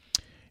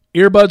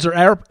 Earbuds or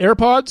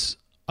AirPods?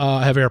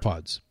 I have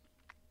AirPods.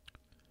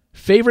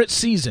 Favorite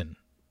season?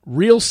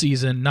 Real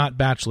season, not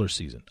Bachelor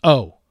season.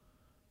 Oh,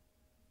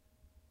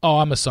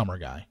 I'm a summer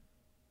guy.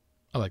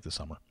 I like the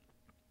summer.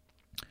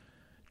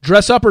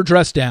 Dress up or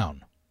dress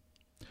down?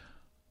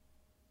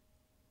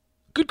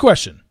 Good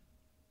question.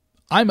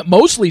 I'm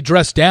mostly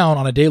dressed down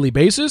on a daily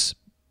basis,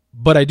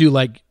 but I do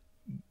like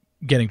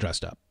getting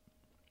dressed up.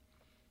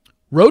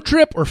 Road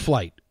trip or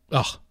flight?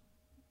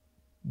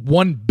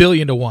 1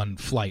 billion to 1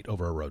 flight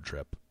over a road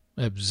trip.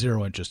 I have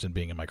zero interest in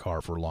being in my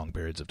car for long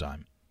periods of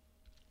time.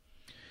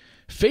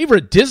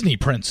 Favorite Disney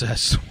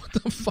princess? What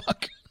the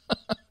fuck?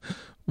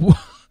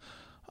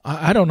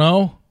 I don't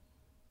know.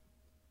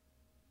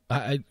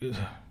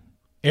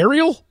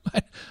 Ariel?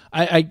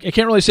 I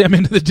can't really say I'm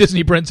into the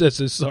Disney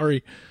princesses.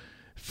 Sorry.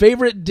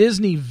 Favorite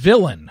Disney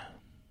villain?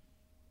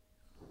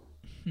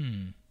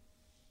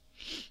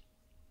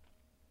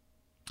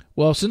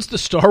 Well, since the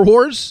Star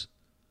Wars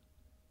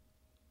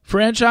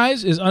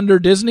franchise is under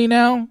Disney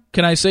now,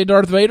 can I say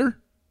Darth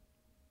Vader?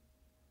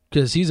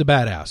 Because he's a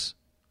badass.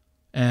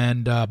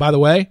 And by the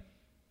way,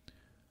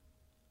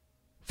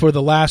 for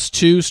the last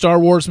 2 Star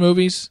Wars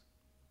movies,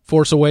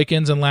 Force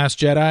Awakens and Last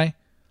Jedi,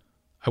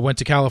 I went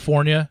to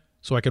California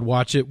so I could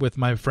watch it with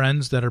my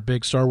friends that are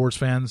big Star Wars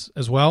fans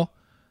as well.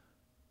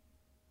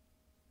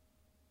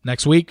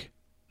 Next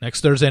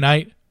Thursday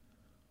night,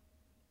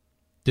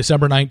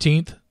 December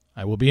 19th,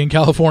 I will be in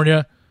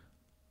California,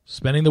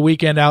 spending the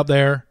weekend out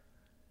there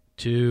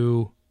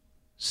to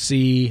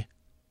see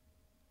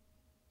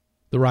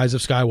The Rise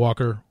of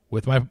Skywalker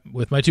with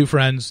my 2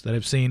 friends that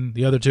I've seen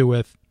the other 2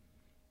 with,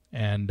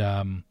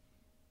 and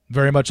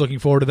very much looking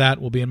forward to that.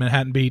 We'll be in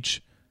Manhattan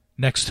Beach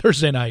next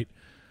Thursday night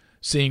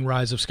seeing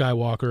Rise of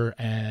Skywalker,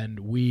 and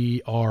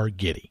we are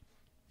giddy,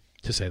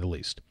 to say the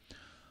least.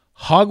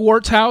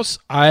 Hogwarts House,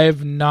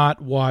 I've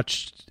not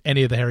watched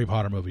any of the Harry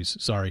Potter movies.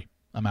 Sorry,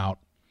 I'm out.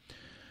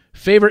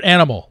 Favorite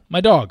animal?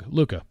 My dog,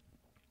 Luca.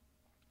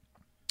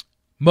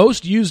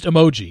 Most used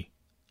emoji?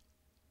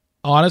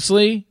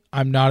 Honestly,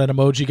 I'm not an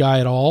emoji guy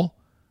at all.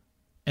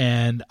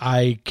 And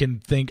I can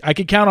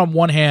count on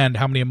one hand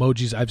how many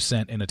emojis I've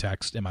sent in a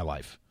text in my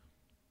life.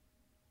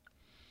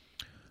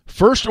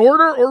 First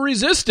Order or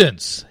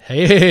Resistance?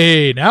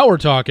 Hey, now we're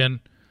talking.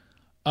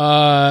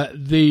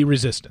 The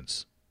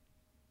Resistance.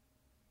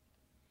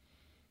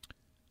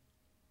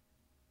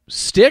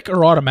 Stick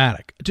or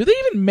automatic? Do they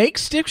even make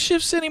stick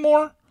shifts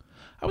anymore?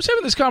 I was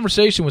having this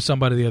conversation with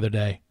somebody the other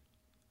day.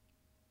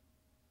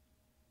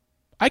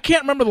 I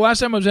can't remember the last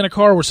time I was in a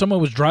car where someone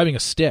was driving a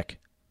stick.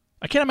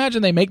 I can't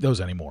imagine they make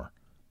those anymore.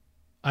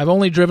 I've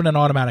only driven an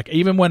automatic.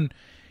 Even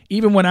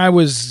when I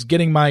was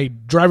getting my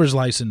driver's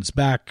license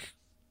back,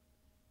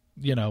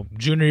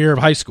 junior year of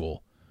high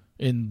school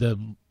in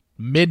the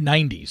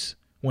mid-90s,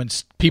 when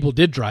people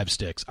did drive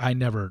sticks, I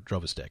never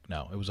drove a stick.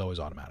 No, it was always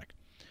automatic.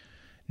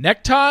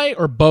 Necktie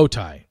or bow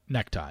tie?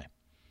 Necktie.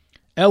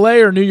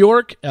 L.A. or New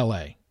York?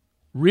 L.A.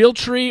 Real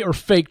tree or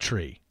fake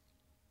tree?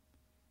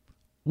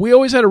 We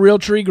always had a real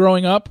tree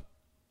growing up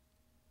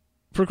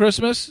for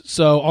Christmas,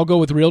 so I'll go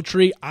with real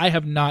tree. I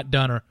have not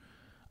done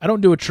I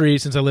don't do a tree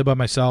since I live by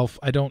myself.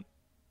 I don't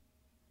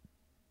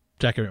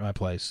decorate my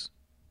place.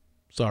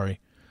 Sorry.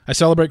 I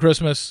celebrate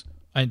Christmas.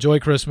 I enjoy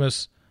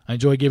Christmas. I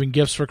enjoy giving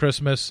gifts for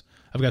Christmas.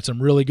 I've got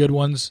some really good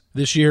ones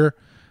this year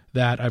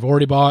that I've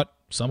already bought.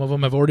 Some of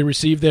them have already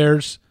received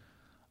theirs.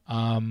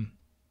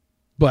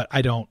 But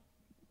I don't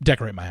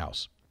decorate my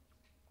house.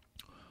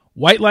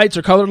 White lights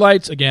or colored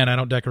lights? Again, I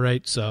don't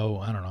decorate, so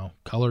I don't know.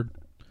 Colored.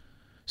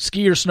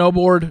 Ski or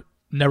snowboard?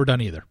 Never done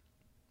either.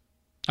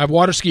 I've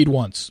water skied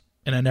once,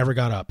 and I never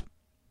got up.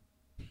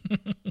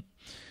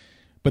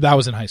 But that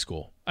was in high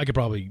school. I could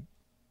probably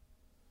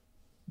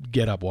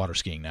get up water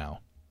skiing now.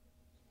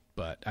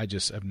 But I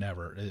just have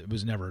never, it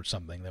was never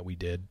something that we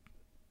did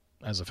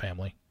as a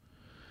family.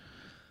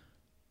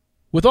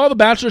 With all the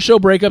Bachelor show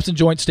breakups and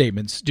joint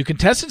statements, do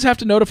contestants have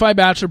to notify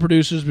Bachelor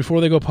producers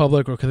before they go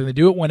public, or can they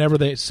do it whenever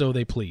they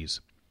please?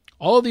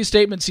 All of these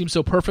statements seem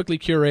so perfectly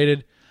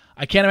curated.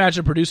 I can't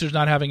imagine producers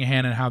not having a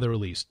hand in how they're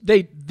released.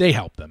 They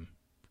help them,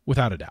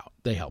 without a doubt.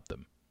 They help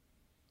them.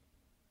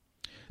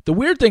 The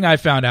weird thing I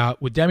found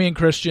out with Demi and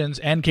Christians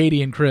and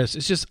Katie and Chris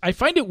is just I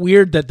find it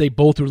weird that they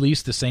both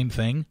released the same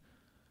thing.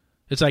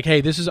 It's like,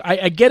 hey, this is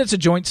I get it's a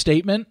joint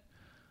statement,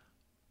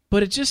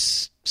 but it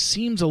just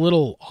seems a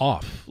little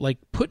off. Like,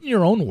 put in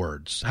your own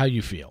words how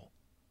you feel.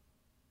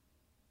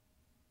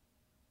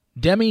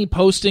 Demi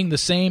posting the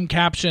same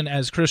caption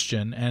as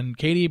Christian and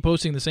Katie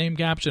posting the same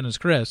caption as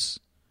Chris.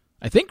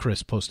 I think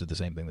Chris posted the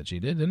same thing that she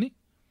did, didn't he?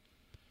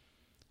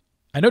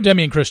 I know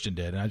Demi and Christian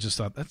did, and I just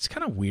thought, that's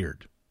kind of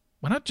weird.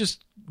 Why not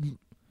just...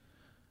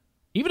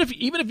 Even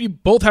if you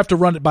both have to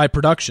run it by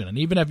production, and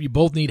even if you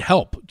both need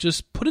help,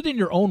 just put it in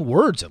your own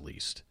words at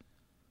least.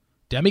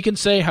 Demi can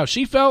say how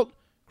she felt.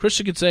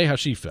 Christian can say how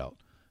she felt.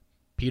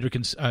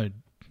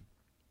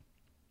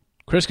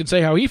 Chris can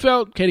say how he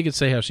felt. Katie can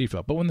say how she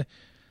felt. But when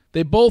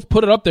they both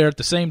put it up there at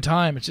the same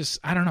time, it's just,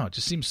 I don't know, it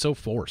just seems so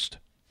forced.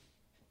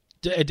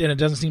 And it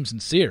doesn't seem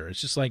sincere.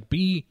 It's just like,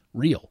 be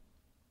real.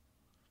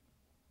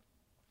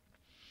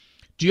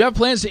 Do you have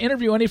plans to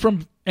interview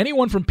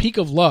anyone from Peak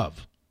of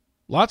Love?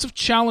 Lots of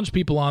challenge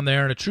people on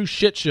there and a true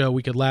shit show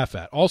we could laugh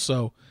at.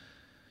 Also,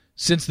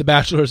 since The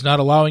Bachelor is not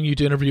allowing you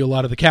to interview a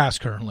lot of the cast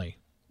currently.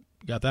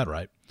 Got that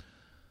right.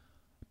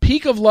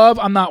 Peak of Love,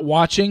 I'm not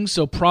watching,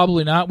 so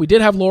probably not. We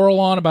did have Laurel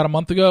on about a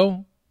month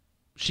ago.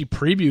 She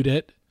previewed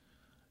it.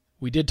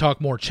 We did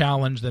talk more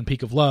challenge than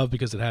Peak of Love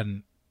because it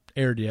hadn't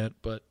aired yet,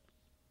 but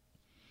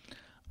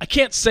I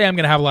can't say I'm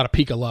going to have a lot of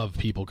Peak of Love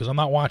people because I'm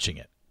not watching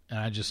it, and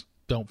I just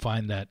don't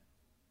find that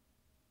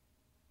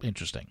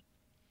interesting.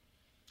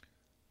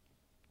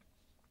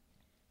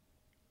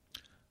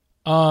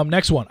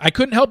 Next one. I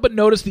couldn't help but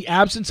notice the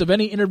absence of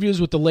any interviews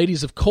with the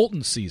ladies of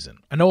Colton's season.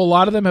 I know a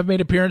lot of them have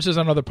made appearances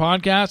on other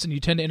podcasts, and you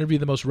tend to interview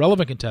the most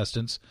relevant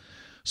contestants,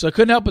 so I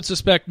couldn't help but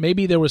suspect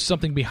maybe there was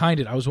something behind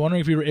it. I was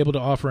wondering if you were able to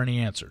offer any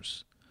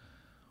answers.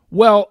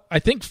 Well, I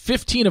think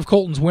 15 of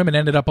Colton's women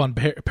ended up on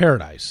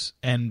Paradise,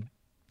 and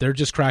they're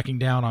just cracking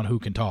down on who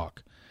can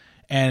talk.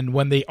 And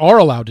when they are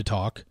allowed to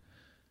talk,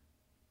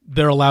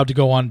 they're allowed to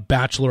go on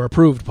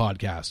Bachelor-approved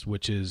podcasts,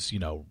 which is,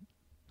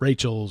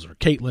 Rachel's or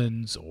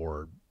Caitlin's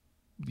or,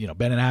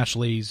 Ben and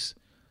Ashley's.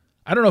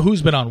 I don't know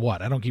who's been on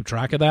what. I don't keep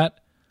track of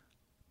that.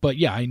 But,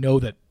 yeah, I know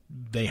that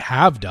they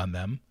have done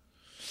them.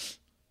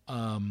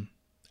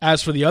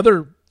 As for the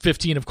other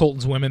 15 of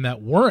Colton's women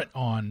that weren't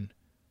on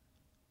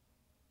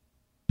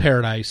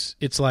Paradise,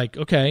 it's like,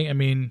 okay, I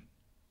mean,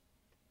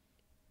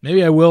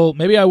 maybe I will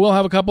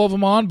have a couple of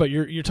them on, but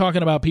you're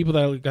talking about people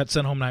that got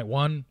sent home night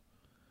one,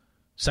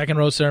 second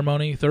rose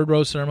ceremony, third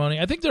rose ceremony.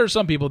 I think there are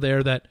some people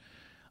there that,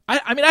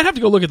 I mean, I'd have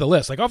to go look at the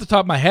list. Like, off the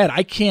top of my head,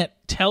 I can't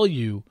tell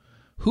you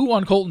who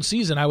on Colton's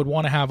season I would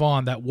want to have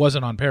on that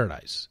wasn't on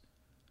Paradise.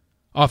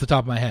 Off the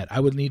top of my head.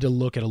 I would need to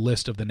look at a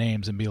list of the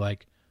names and be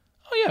like,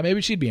 oh, yeah,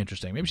 maybe she'd be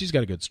interesting. Maybe she's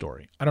got a good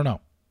story. I don't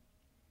know.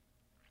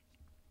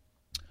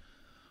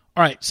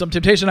 All right, some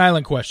Temptation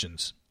Island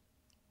questions.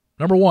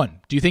 Number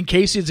 1, do you think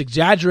Casey is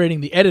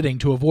exaggerating the editing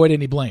to avoid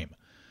any blame?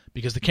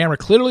 Because the camera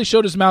clearly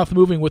showed his mouth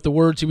moving with the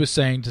words he was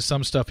saying to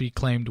some stuff he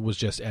claimed was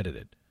just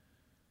edited.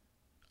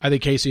 I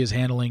think Casey is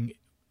handling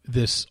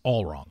this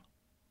all wrong.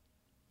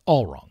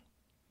 All wrong.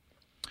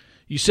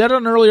 You said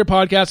on an earlier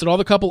podcast that all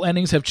the couple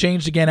endings have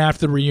changed again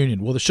after the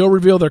reunion. Will the show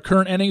reveal their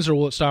current endings or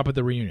will it stop at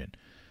the reunion?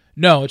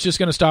 No, it's just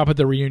going to stop at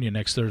the reunion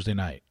next Thursday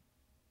night.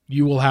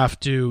 You will have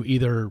to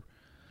either...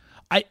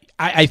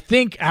 I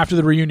think after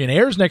the reunion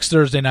airs next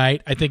Thursday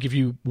night, I think if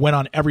you went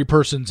on every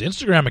person's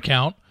Instagram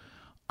account,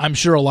 I'm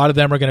sure a lot of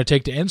them are going to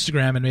take to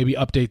Instagram and maybe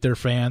update their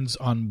fans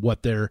on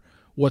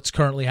what's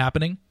currently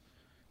happening.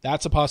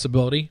 That's a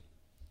possibility.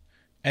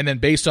 And then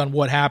based on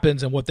what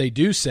happens and what they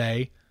do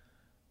say,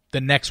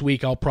 the next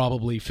week I'll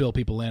probably fill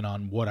people in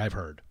on what I've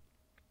heard.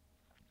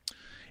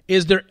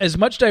 Is there as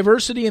much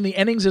diversity in the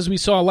endings as we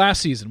saw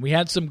last season? We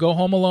had some go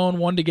home alone,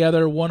 one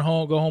together, one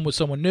home, go home with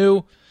someone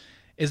new.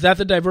 Is that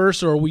the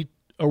diverse, or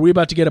are we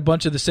about to get a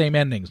bunch of the same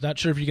endings? Not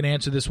sure if you can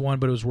answer this one,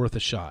 but it was worth a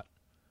shot.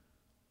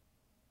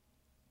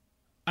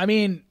 I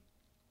mean,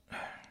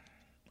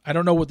 I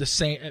don't know what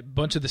a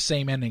bunch of the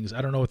same endings.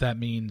 I don't know what that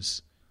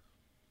means.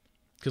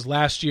 Because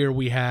last year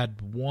we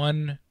had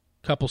one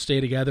couple stay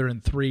together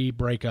and 3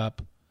 break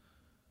up.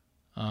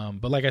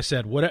 But like I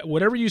said,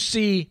 whatever you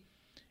see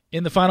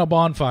in the final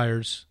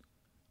bonfires,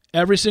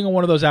 every single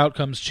one of those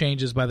outcomes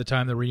changes by the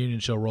time the reunion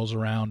show rolls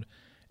around,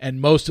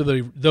 and most of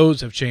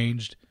those have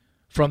changed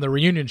from the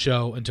reunion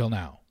show until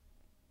now.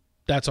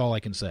 That's all I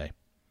can say.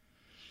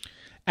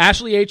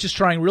 Ashley H. is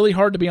trying really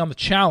hard to be on the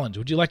challenge.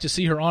 Would you like to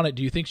see her on it?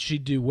 Do you think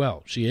she'd do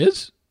well? She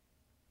is?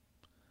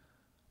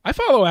 I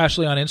follow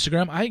Ashley on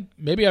Instagram.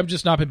 Maybe I've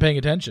just not been paying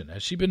attention.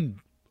 Has she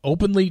been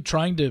openly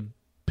trying to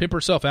pimp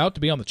herself out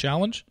to be on the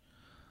challenge?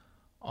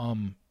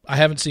 I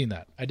haven't seen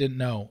that. I didn't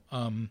know.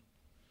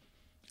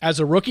 As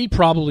a rookie,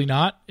 probably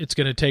not. It's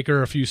going to take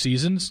her a few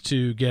seasons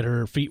to get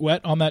her feet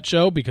wet on that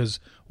show because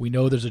we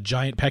know there's a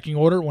giant pecking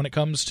order when it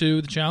comes to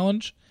the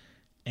challenge.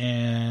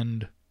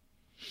 And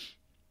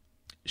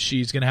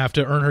she's going to have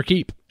to earn her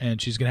keep,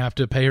 and she's going to have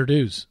to pay her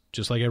dues,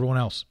 just like everyone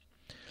else.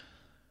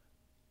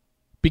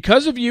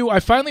 Because of you, I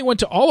finally went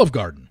to Olive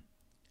Garden,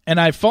 and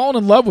I've fallen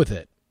in love with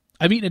it.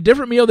 I've eaten a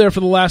different meal there for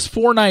the last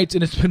 4 nights,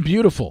 and it's been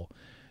beautiful.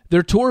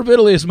 Their tour of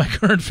Italy is my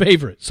current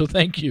favorite, so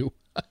thank you.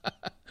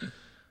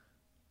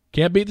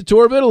 Can't beat the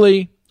tour of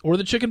Italy, or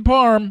the chicken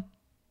parm,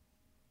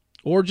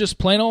 or just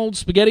plain old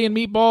spaghetti and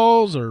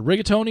meatballs, or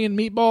rigatoni and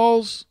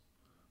meatballs.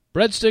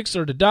 Breadsticks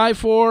are to die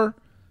for.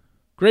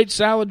 Great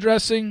salad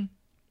dressing.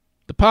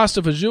 The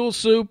pasta fagioli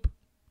soup,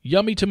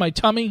 yummy to my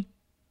tummy.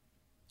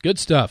 Good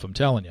stuff, I'm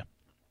telling you.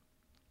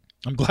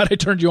 I'm glad I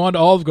turned you on to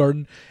Olive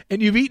Garden,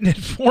 and you've eaten it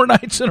 4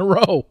 nights in a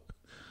row.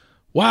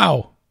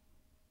 Wow.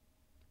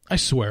 I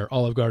swear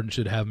Olive Garden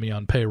should have me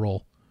on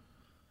payroll.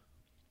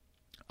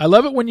 I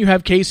love it when you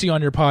have Casey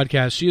on your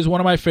podcast. She is one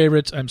of my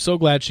favorites. I'm so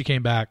glad she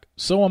came back.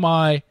 So am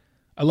I.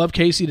 I love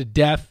Casey to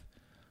death.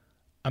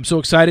 I'm so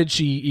excited.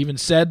 She even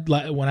said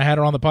when I had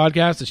her on the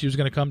podcast that she was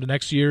going to come to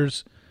next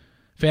year's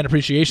Fan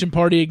Appreciation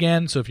Party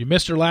again. So if you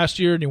missed her last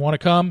year and you want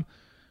to come,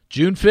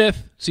 June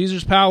 5th,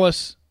 Caesars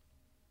Palace.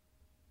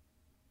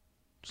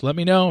 Just let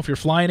me know if you're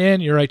flying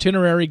in. Your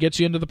itinerary gets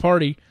you into the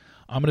party.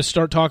 I'm going to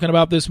start talking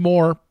about this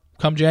more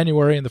come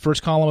January in the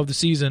first column of the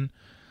season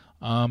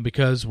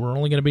because we're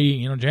only going to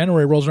be,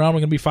 January rolls around,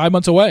 we're going to be 5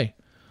 months away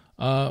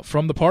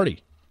from the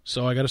party.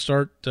 So I got to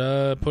start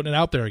putting it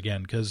out there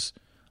again because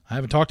I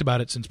haven't talked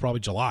about it since probably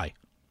July.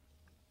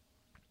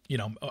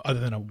 Other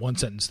than a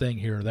one-sentence thing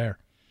here or there.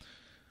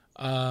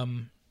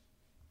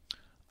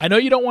 I know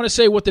you don't want to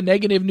say what the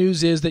negative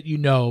news is that you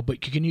know,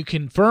 but can you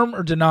confirm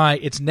or deny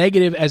it's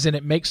negative as in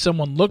it makes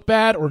someone look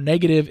bad or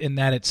negative in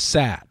that it's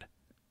sad?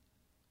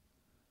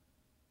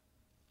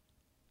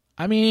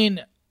 I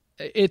mean,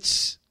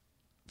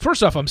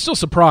 first off, I'm still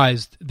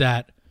surprised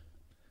that,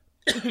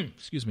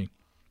 excuse me,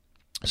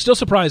 still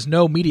surprised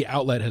no media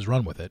outlet has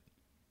run with it.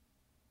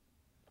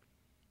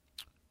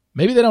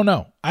 Maybe they don't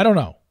know. I don't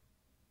know.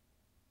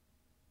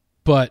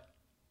 But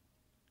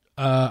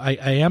I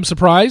am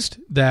surprised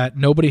that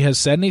nobody has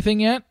said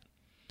anything yet.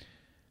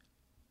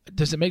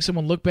 Does it make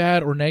someone look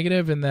bad or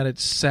negative in that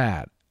it's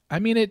sad? I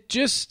mean,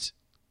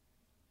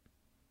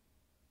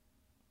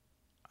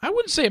 I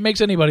wouldn't say it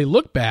makes anybody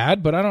look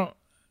bad, but I don't.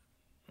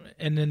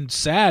 And then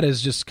sad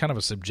is just kind of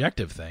a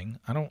subjective thing.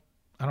 I don't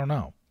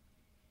know.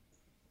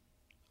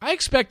 I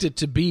expect it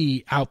to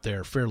be out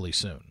there fairly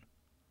soon.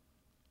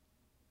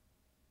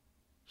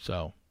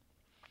 So,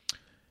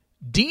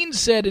 Dean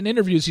said in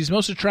interviews he's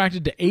most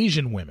attracted to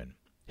Asian women.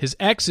 His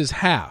ex is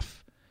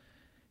half.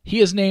 He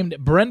has named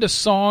Brenda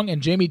Song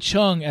and Jamie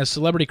Chung as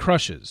celebrity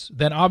crushes,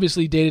 then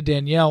obviously dated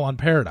Danielle on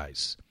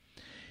Paradise.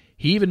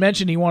 He even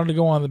mentioned he wanted to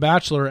go on The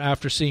Bachelor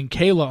after seeing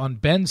Kayla on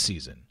Ben's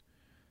season.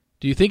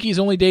 Do you think he's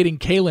only dating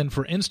Kaylin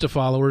for Insta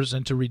followers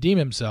and to redeem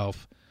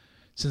himself,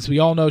 since we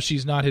all know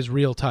she's not his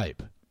real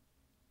type?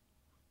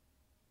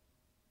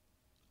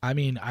 I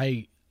mean,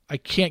 I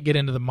can't get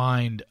into the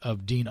mind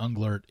of Dean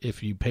Unglert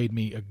if you paid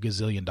me $1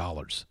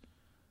 gazillion.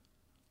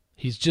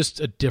 He's just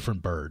a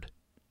different bird.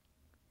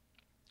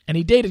 And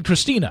he dated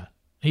Christina.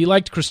 He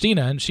liked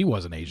Christina, and she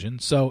wasn't Asian.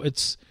 So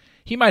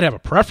he might have a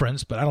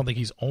preference, but I don't think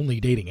he's only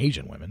dating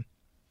Asian women.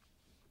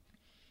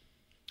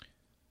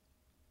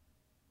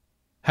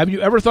 Have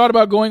you ever thought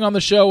about going on the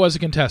show as a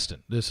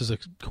contestant? This is a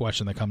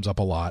question that comes up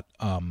a lot.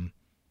 The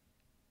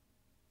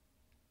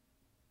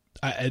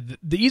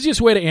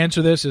easiest way to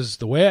answer this is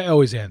the way I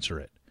always answer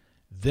it.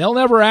 They'll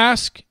never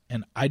ask,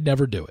 and I'd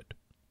never do it.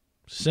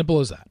 Simple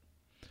as that.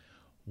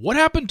 What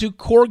happened to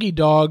corgi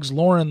dogs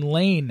Lauren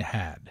Lane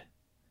had?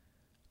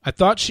 I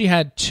thought she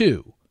had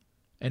 2,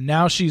 and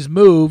now she's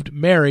moved,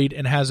 married,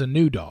 and has a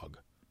new dog.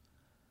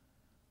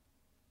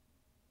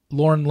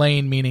 Lauren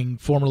Lane, meaning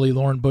formerly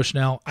Lauren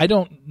Bushnell. I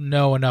don't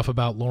know enough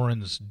about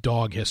Lauren's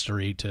dog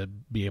history to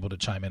be able to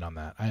chime in on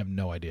that. I have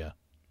no idea.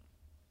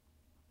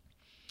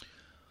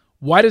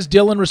 Why does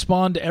Dylan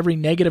respond to every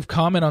negative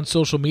comment on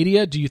social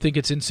media? Do you think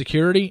it's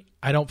insecurity?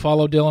 I don't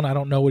follow Dylan. I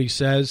don't know what he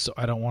says, so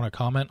I don't want to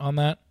comment on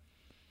that.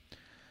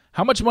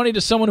 How much money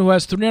does someone who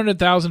has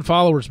 300,000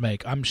 followers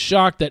make? I'm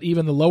shocked that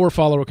even the lower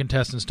follower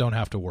contestants don't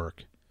have to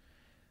work.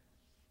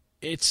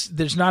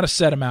 There's not a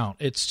set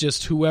amount. It's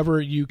just whoever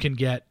you can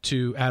get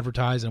to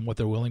advertise and what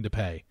they're willing to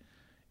pay.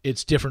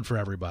 It's different for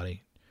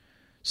everybody.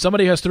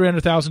 Somebody who has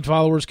 300,000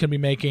 followers can be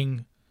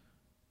making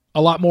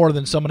a lot more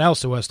than someone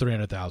else who has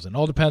 300,000.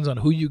 All depends on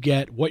who you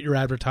get, what you're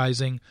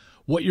advertising,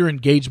 what your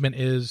engagement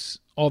is,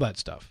 all that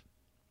stuff.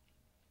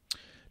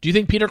 Do you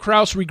think Peter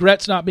Krause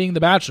regrets not being The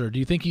Bachelor? Do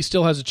you think he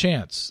still has a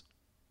chance?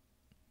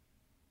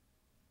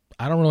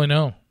 I don't really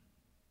know.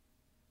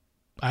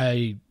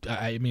 I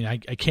mean, I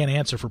can't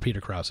answer for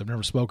Peter Krause. I've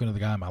never spoken to the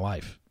guy in my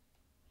life.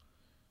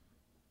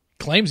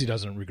 Claims he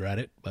doesn't regret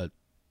it, but,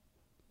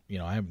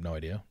 I have no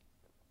idea.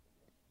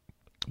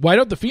 Why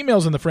don't the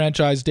females in the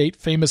franchise date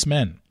famous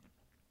men?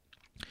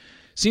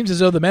 Seems as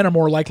though the men are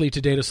more likely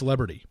to date a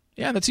celebrity.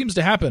 Yeah, that seems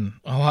to happen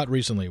a lot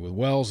recently with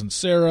Wells and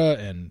Sarah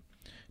and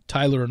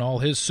Tyler and all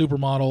his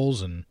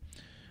supermodels and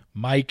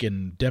Mike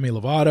and Demi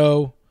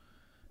Lovato.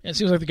 And it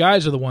seems like the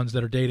guys are the ones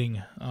that are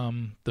dating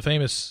the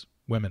famous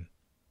women.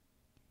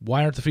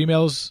 Why aren't the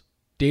females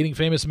dating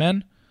famous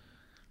men?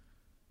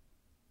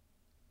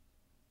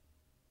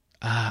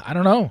 I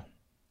don't know.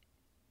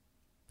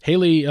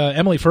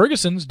 Emily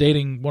Ferguson's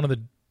dating one of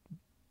the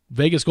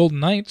Vegas Golden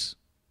Knights.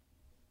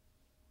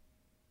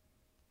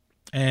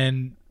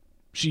 And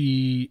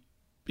she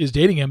is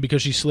dating him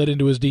because she slid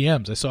into his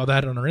DMs. I saw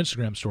that on her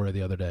Instagram story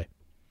the other day.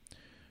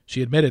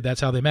 She admitted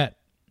that's how they met.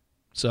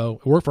 So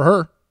it worked for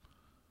her.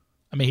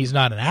 I mean, he's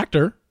not an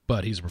actor,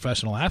 but he's a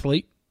professional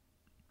athlete.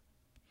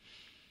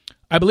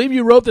 I believe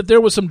you wrote that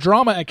there was some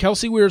drama at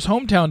Kelsey Weir's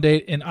hometown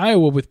date in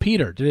Iowa with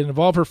Peter. Did it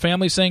involve her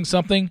family saying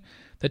something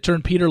that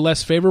turned Peter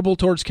less favorable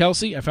towards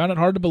Kelsey? I found it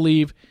hard to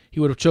believe he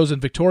would have chosen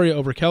Victoria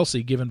over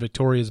Kelsey given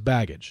Victoria's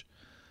baggage.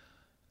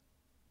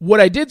 What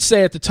I did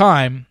say at the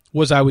time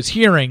was I was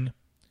hearing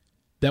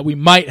that we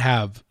might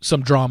have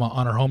some drama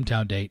on our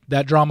hometown date.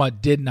 That drama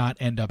did not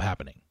end up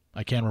happening.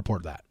 I can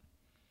report that.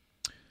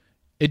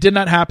 It did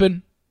not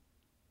happen,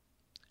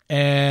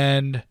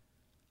 and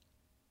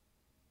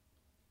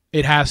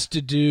it has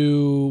to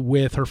do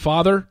with her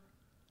father.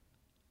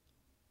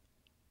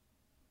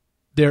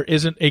 There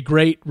isn't a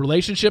great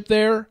relationship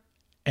there,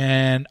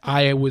 and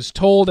I was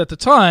told at the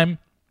time,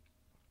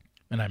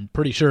 and I'm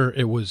pretty sure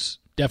it was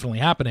definitely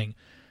happening,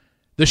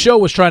 the show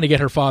was trying to get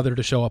her father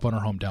to show up on her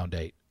hometown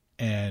date,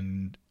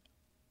 and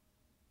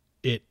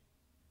it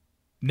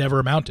never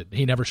amounted.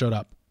 He never showed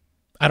up.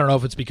 I don't know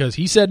if it's because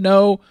he said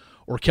no,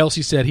 or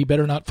Kelsey said he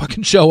better not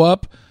fucking show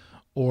up,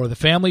 or the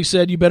family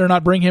said you better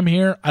not bring him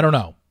here. I don't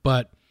know,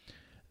 but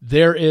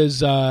there is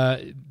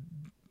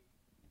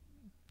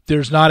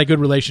there's not a good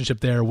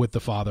relationship there with the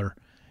father,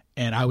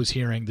 and I was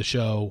hearing the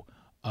show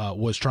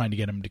was trying to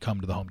get him to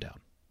come to the hometown,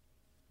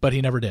 but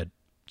he never did,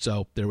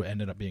 so there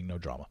ended up being no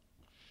drama.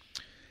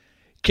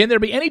 Can there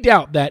be any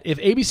doubt that if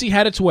ABC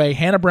had its way,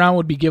 Hannah Brown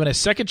would be given a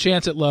second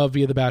chance at love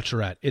via The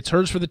Bachelorette? It's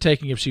hers for the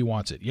taking if she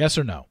wants it. Yes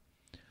or no?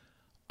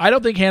 I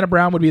don't think Hannah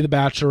Brown would be The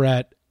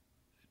Bachelorette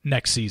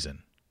next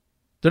season.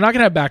 They're not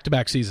going to have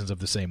back-to-back seasons of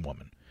the same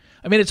woman.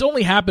 I mean, it's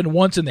only happened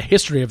once in the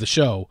history of the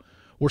show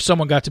where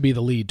someone got to be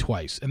the lead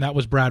twice, and that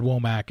was Brad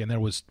Womack, and there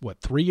was,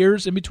 3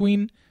 years in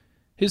between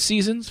his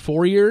seasons?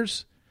 4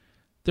 years?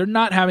 They're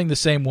not having the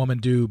same woman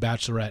do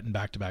Bachelorette in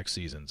back-to-back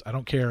seasons. I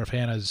don't care if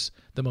Hannah's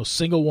the most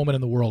single woman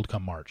in the world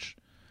come March.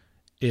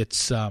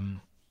 She's not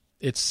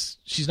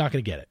going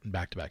to get it in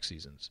back-to-back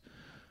seasons.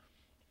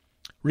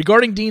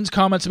 Regarding Dean's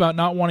comments about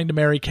not wanting to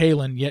marry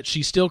Kaylin, yet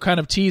she still kind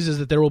of teases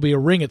that there will be a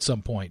ring at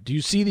some point. Do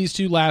you see these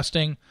two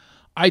lasting?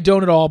 I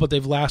don't at all, but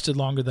they've lasted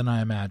longer than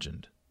I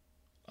imagined.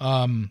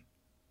 No,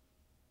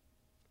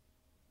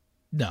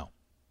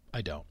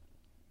 I don't.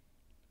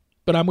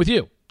 But I'm with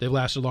you. They've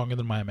lasted longer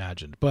than I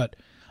imagined. But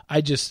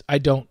I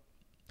don't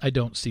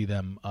see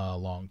them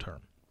long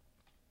term.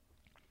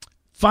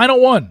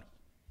 Final one.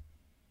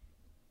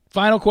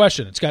 Final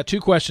question. It's got 2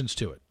 questions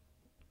to it.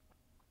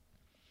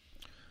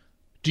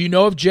 Do you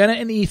know if Jenna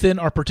and Ethan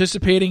are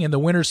participating in the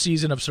winter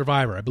season of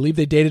Survivor? I believe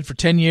they dated for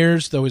 10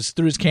 years, though it was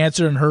through his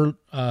cancer and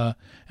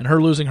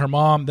her losing her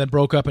mom, then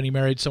broke up and he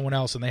married someone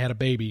else and they had a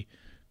baby.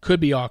 Could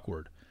be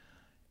awkward.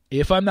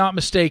 If I'm not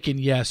mistaken,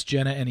 yes,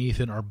 Jenna and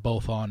Ethan are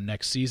both on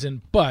next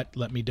season, but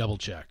let me double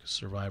check.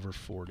 Survivor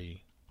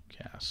 40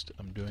 cast.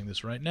 I'm doing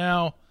this right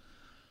now.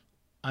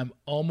 I'm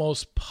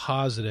almost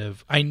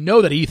positive. I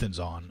know that Ethan's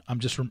on. I'm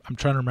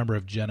trying to remember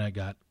if Jenna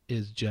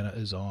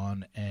is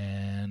on,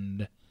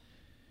 and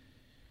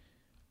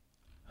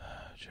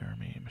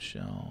Jeremy,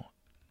 Michelle.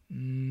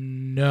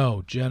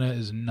 No, Jenna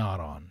is not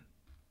on.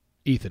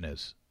 Ethan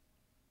is.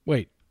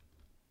 Wait.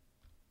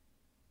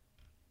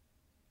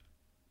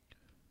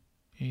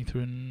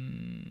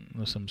 Ethan,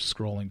 unless I'm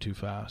scrolling too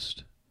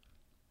fast.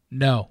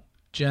 No,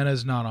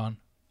 Jenna's not on.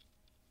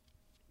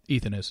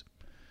 Ethan is.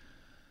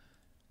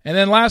 And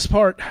then last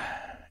part,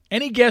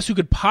 any guess who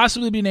could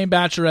possibly be named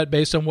Bachelorette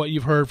based on what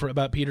you've heard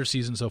about Peter's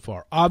season so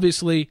far?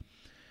 Obviously,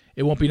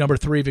 it won't be number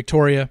 3,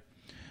 Victoria.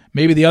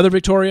 Maybe the other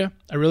Victoria.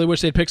 I really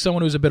wish they'd pick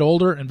someone who's a bit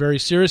older and very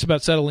serious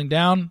about settling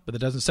down, but that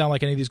doesn't sound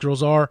like any of these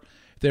girls are.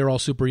 They're all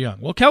super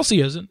young. Well,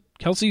 Kelsey isn't.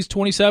 Kelsey's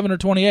 27 or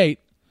 28,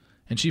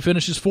 and she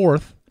finishes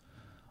 4th.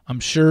 I'm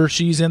sure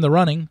she's in the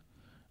running.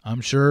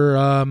 I'm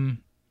sure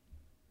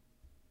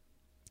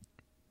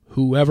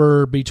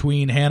whoever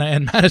between Hannah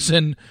and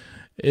Madison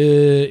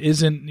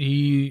isn't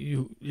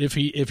he. If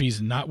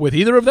he's not with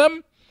either of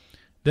them,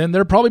 then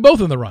they're probably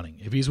both in the running.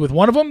 If he's with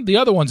one of them, the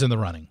other one's in the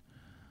running.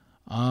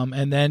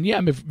 And then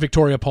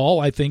Victoria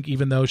Paul. I think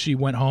even though she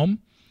went home,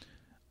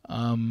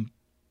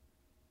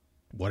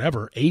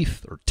 whatever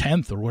 8th or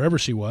 10th or whatever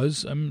she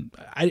was,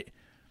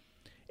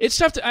 it's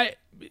tough to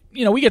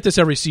we get this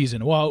every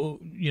season. Well,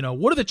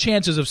 what are the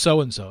chances of so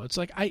and so? It's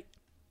like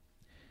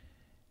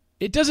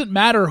it doesn't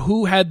matter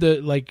who had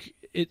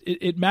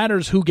it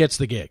matters who gets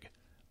the gig.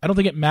 I don't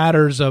think it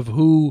matters of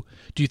who.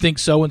 Do you think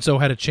so-and-so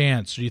had a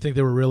chance? Or do you think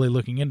they were really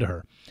looking into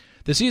her?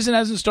 The season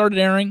hasn't started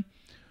airing.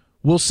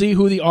 We'll see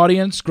who the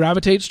audience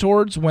gravitates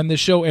towards when this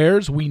show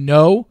airs. We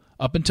know,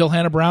 up until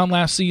Hannah Brown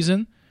last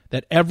season,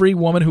 that every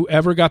woman who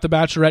ever got the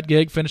Bachelorette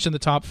gig finished in the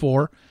top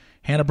 4.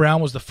 Hannah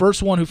Brown was the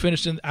first one who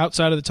finished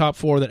outside of the top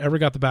 4 that ever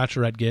got the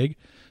Bachelorette gig.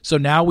 So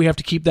now we have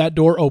to keep that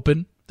door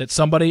open, that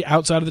somebody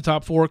outside of the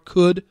top 4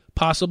 could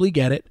possibly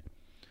get it.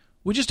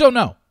 We just don't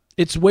know.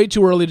 It's way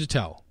too early to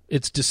tell.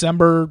 It's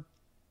December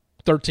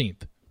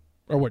 13th.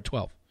 Or what,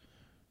 12th?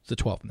 It's the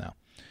 12th now.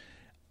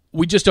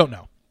 We just don't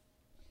know.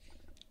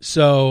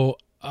 So,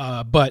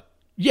 but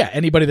yeah,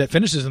 anybody that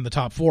finishes in the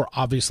top 4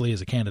 obviously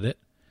is a candidate.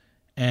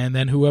 And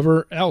then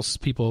whoever else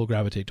people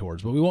gravitate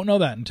towards. But we won't know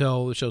that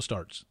until the show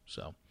starts.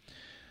 So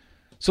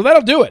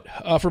that'll do it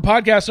for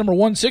podcast number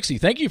 160.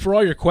 Thank you for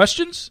all your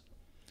questions.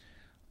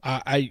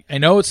 I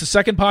know it's the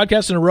second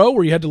podcast in a row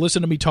where you had to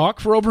listen to me talk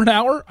for over an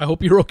hour. I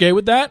hope you're okay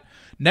with that.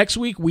 Next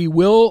week, we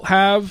will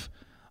have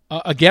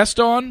a guest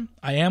on.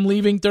 I am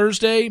leaving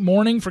Thursday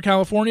morning for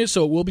California,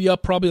 so it will be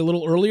up probably a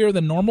little earlier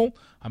than normal.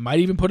 I might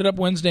even put it up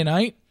Wednesday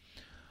night.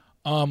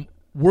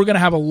 We're going to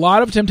have a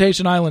lot of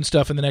Temptation Island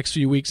stuff in the next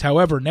few weeks.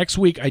 However, next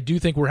week, I do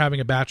think we're having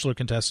a Bachelor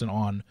contestant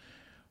on,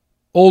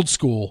 old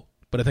school,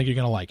 but I think you're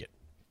going to like it.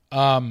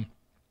 But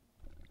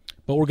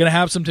we're going to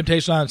have some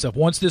Temptation Island stuff.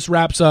 Once this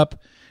wraps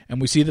up and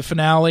we see the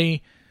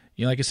finale,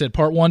 like I said,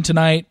 part 1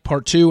 tonight,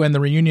 part 2, and the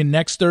reunion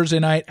next Thursday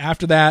night.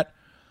 After that,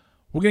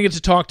 we're going to get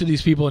to talk to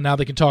these people, and now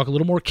they can talk a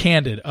little more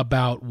candid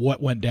about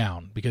what went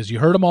down. Because you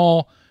heard them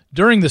all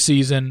during the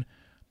season,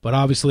 but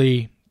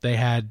obviously they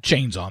had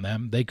chains on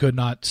them. They could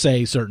not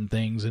say certain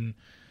things and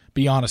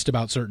be honest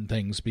about certain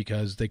things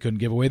because they couldn't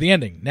give away the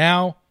ending.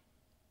 Now,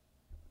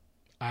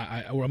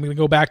 I'm going to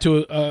go back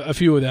to a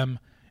few of them,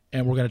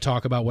 and we're going to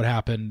talk about what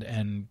happened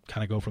and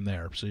kind of go from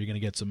there. So you're going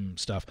to get some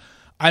stuff.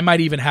 I might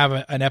even have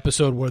an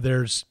episode where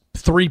there's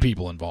 3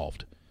 people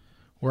involved,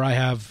 where I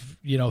have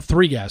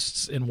 3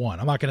 guests in one.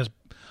 I'm not going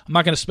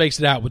to space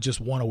it out with just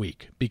one a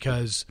week,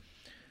 because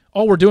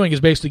all we're doing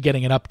is basically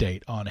getting an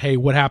update on, hey,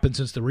 what happened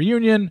since the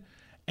reunion,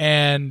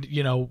 and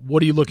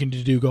what are you looking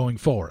to do going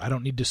forward. I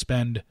don't need to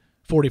spend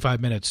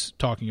 45 minutes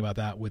talking about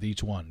that with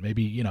each one.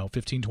 Maybe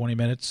 15, 20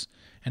 minutes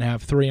and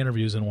have 3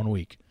 interviews in 1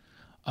 week.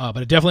 But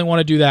I definitely want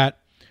to do that.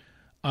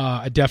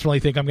 I definitely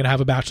think I'm going to have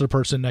a Bachelor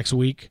person next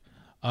week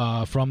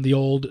from the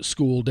old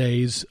school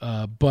days,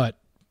 but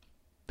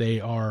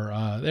they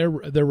are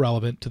they're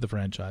relevant to the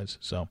franchise.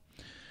 So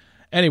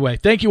anyway,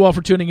 thank you all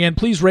for tuning in.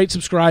 Please rate,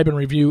 subscribe, and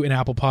review in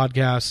Apple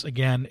Podcasts.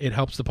 Again, it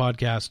helps the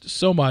podcast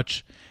so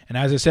much. And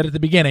as I said at the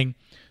beginning,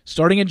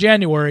 starting in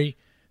January,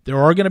 there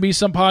are going to be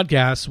some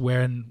podcasts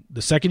where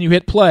the second you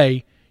hit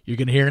play, you're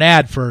going to hear an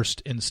ad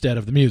first instead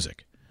of the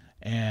music.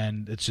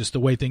 And it's just the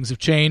way things have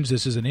changed.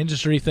 This is an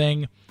industry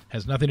thing.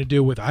 Has nothing to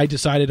do with I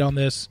decided on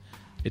this.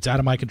 It's out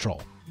of my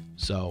control.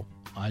 So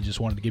I just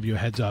wanted to give you a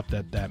heads up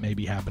that may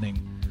be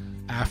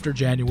happening after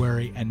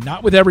January, and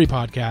not with every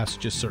podcast,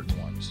 just certain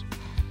ones.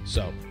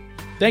 So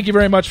thank you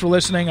very much for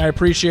listening. I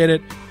appreciate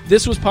it.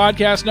 This was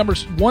podcast number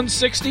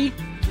 160.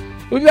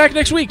 We'll be back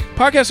next week.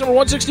 Podcast number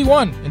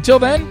 161. Until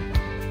then,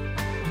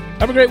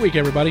 have a great week,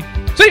 everybody.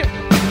 See you.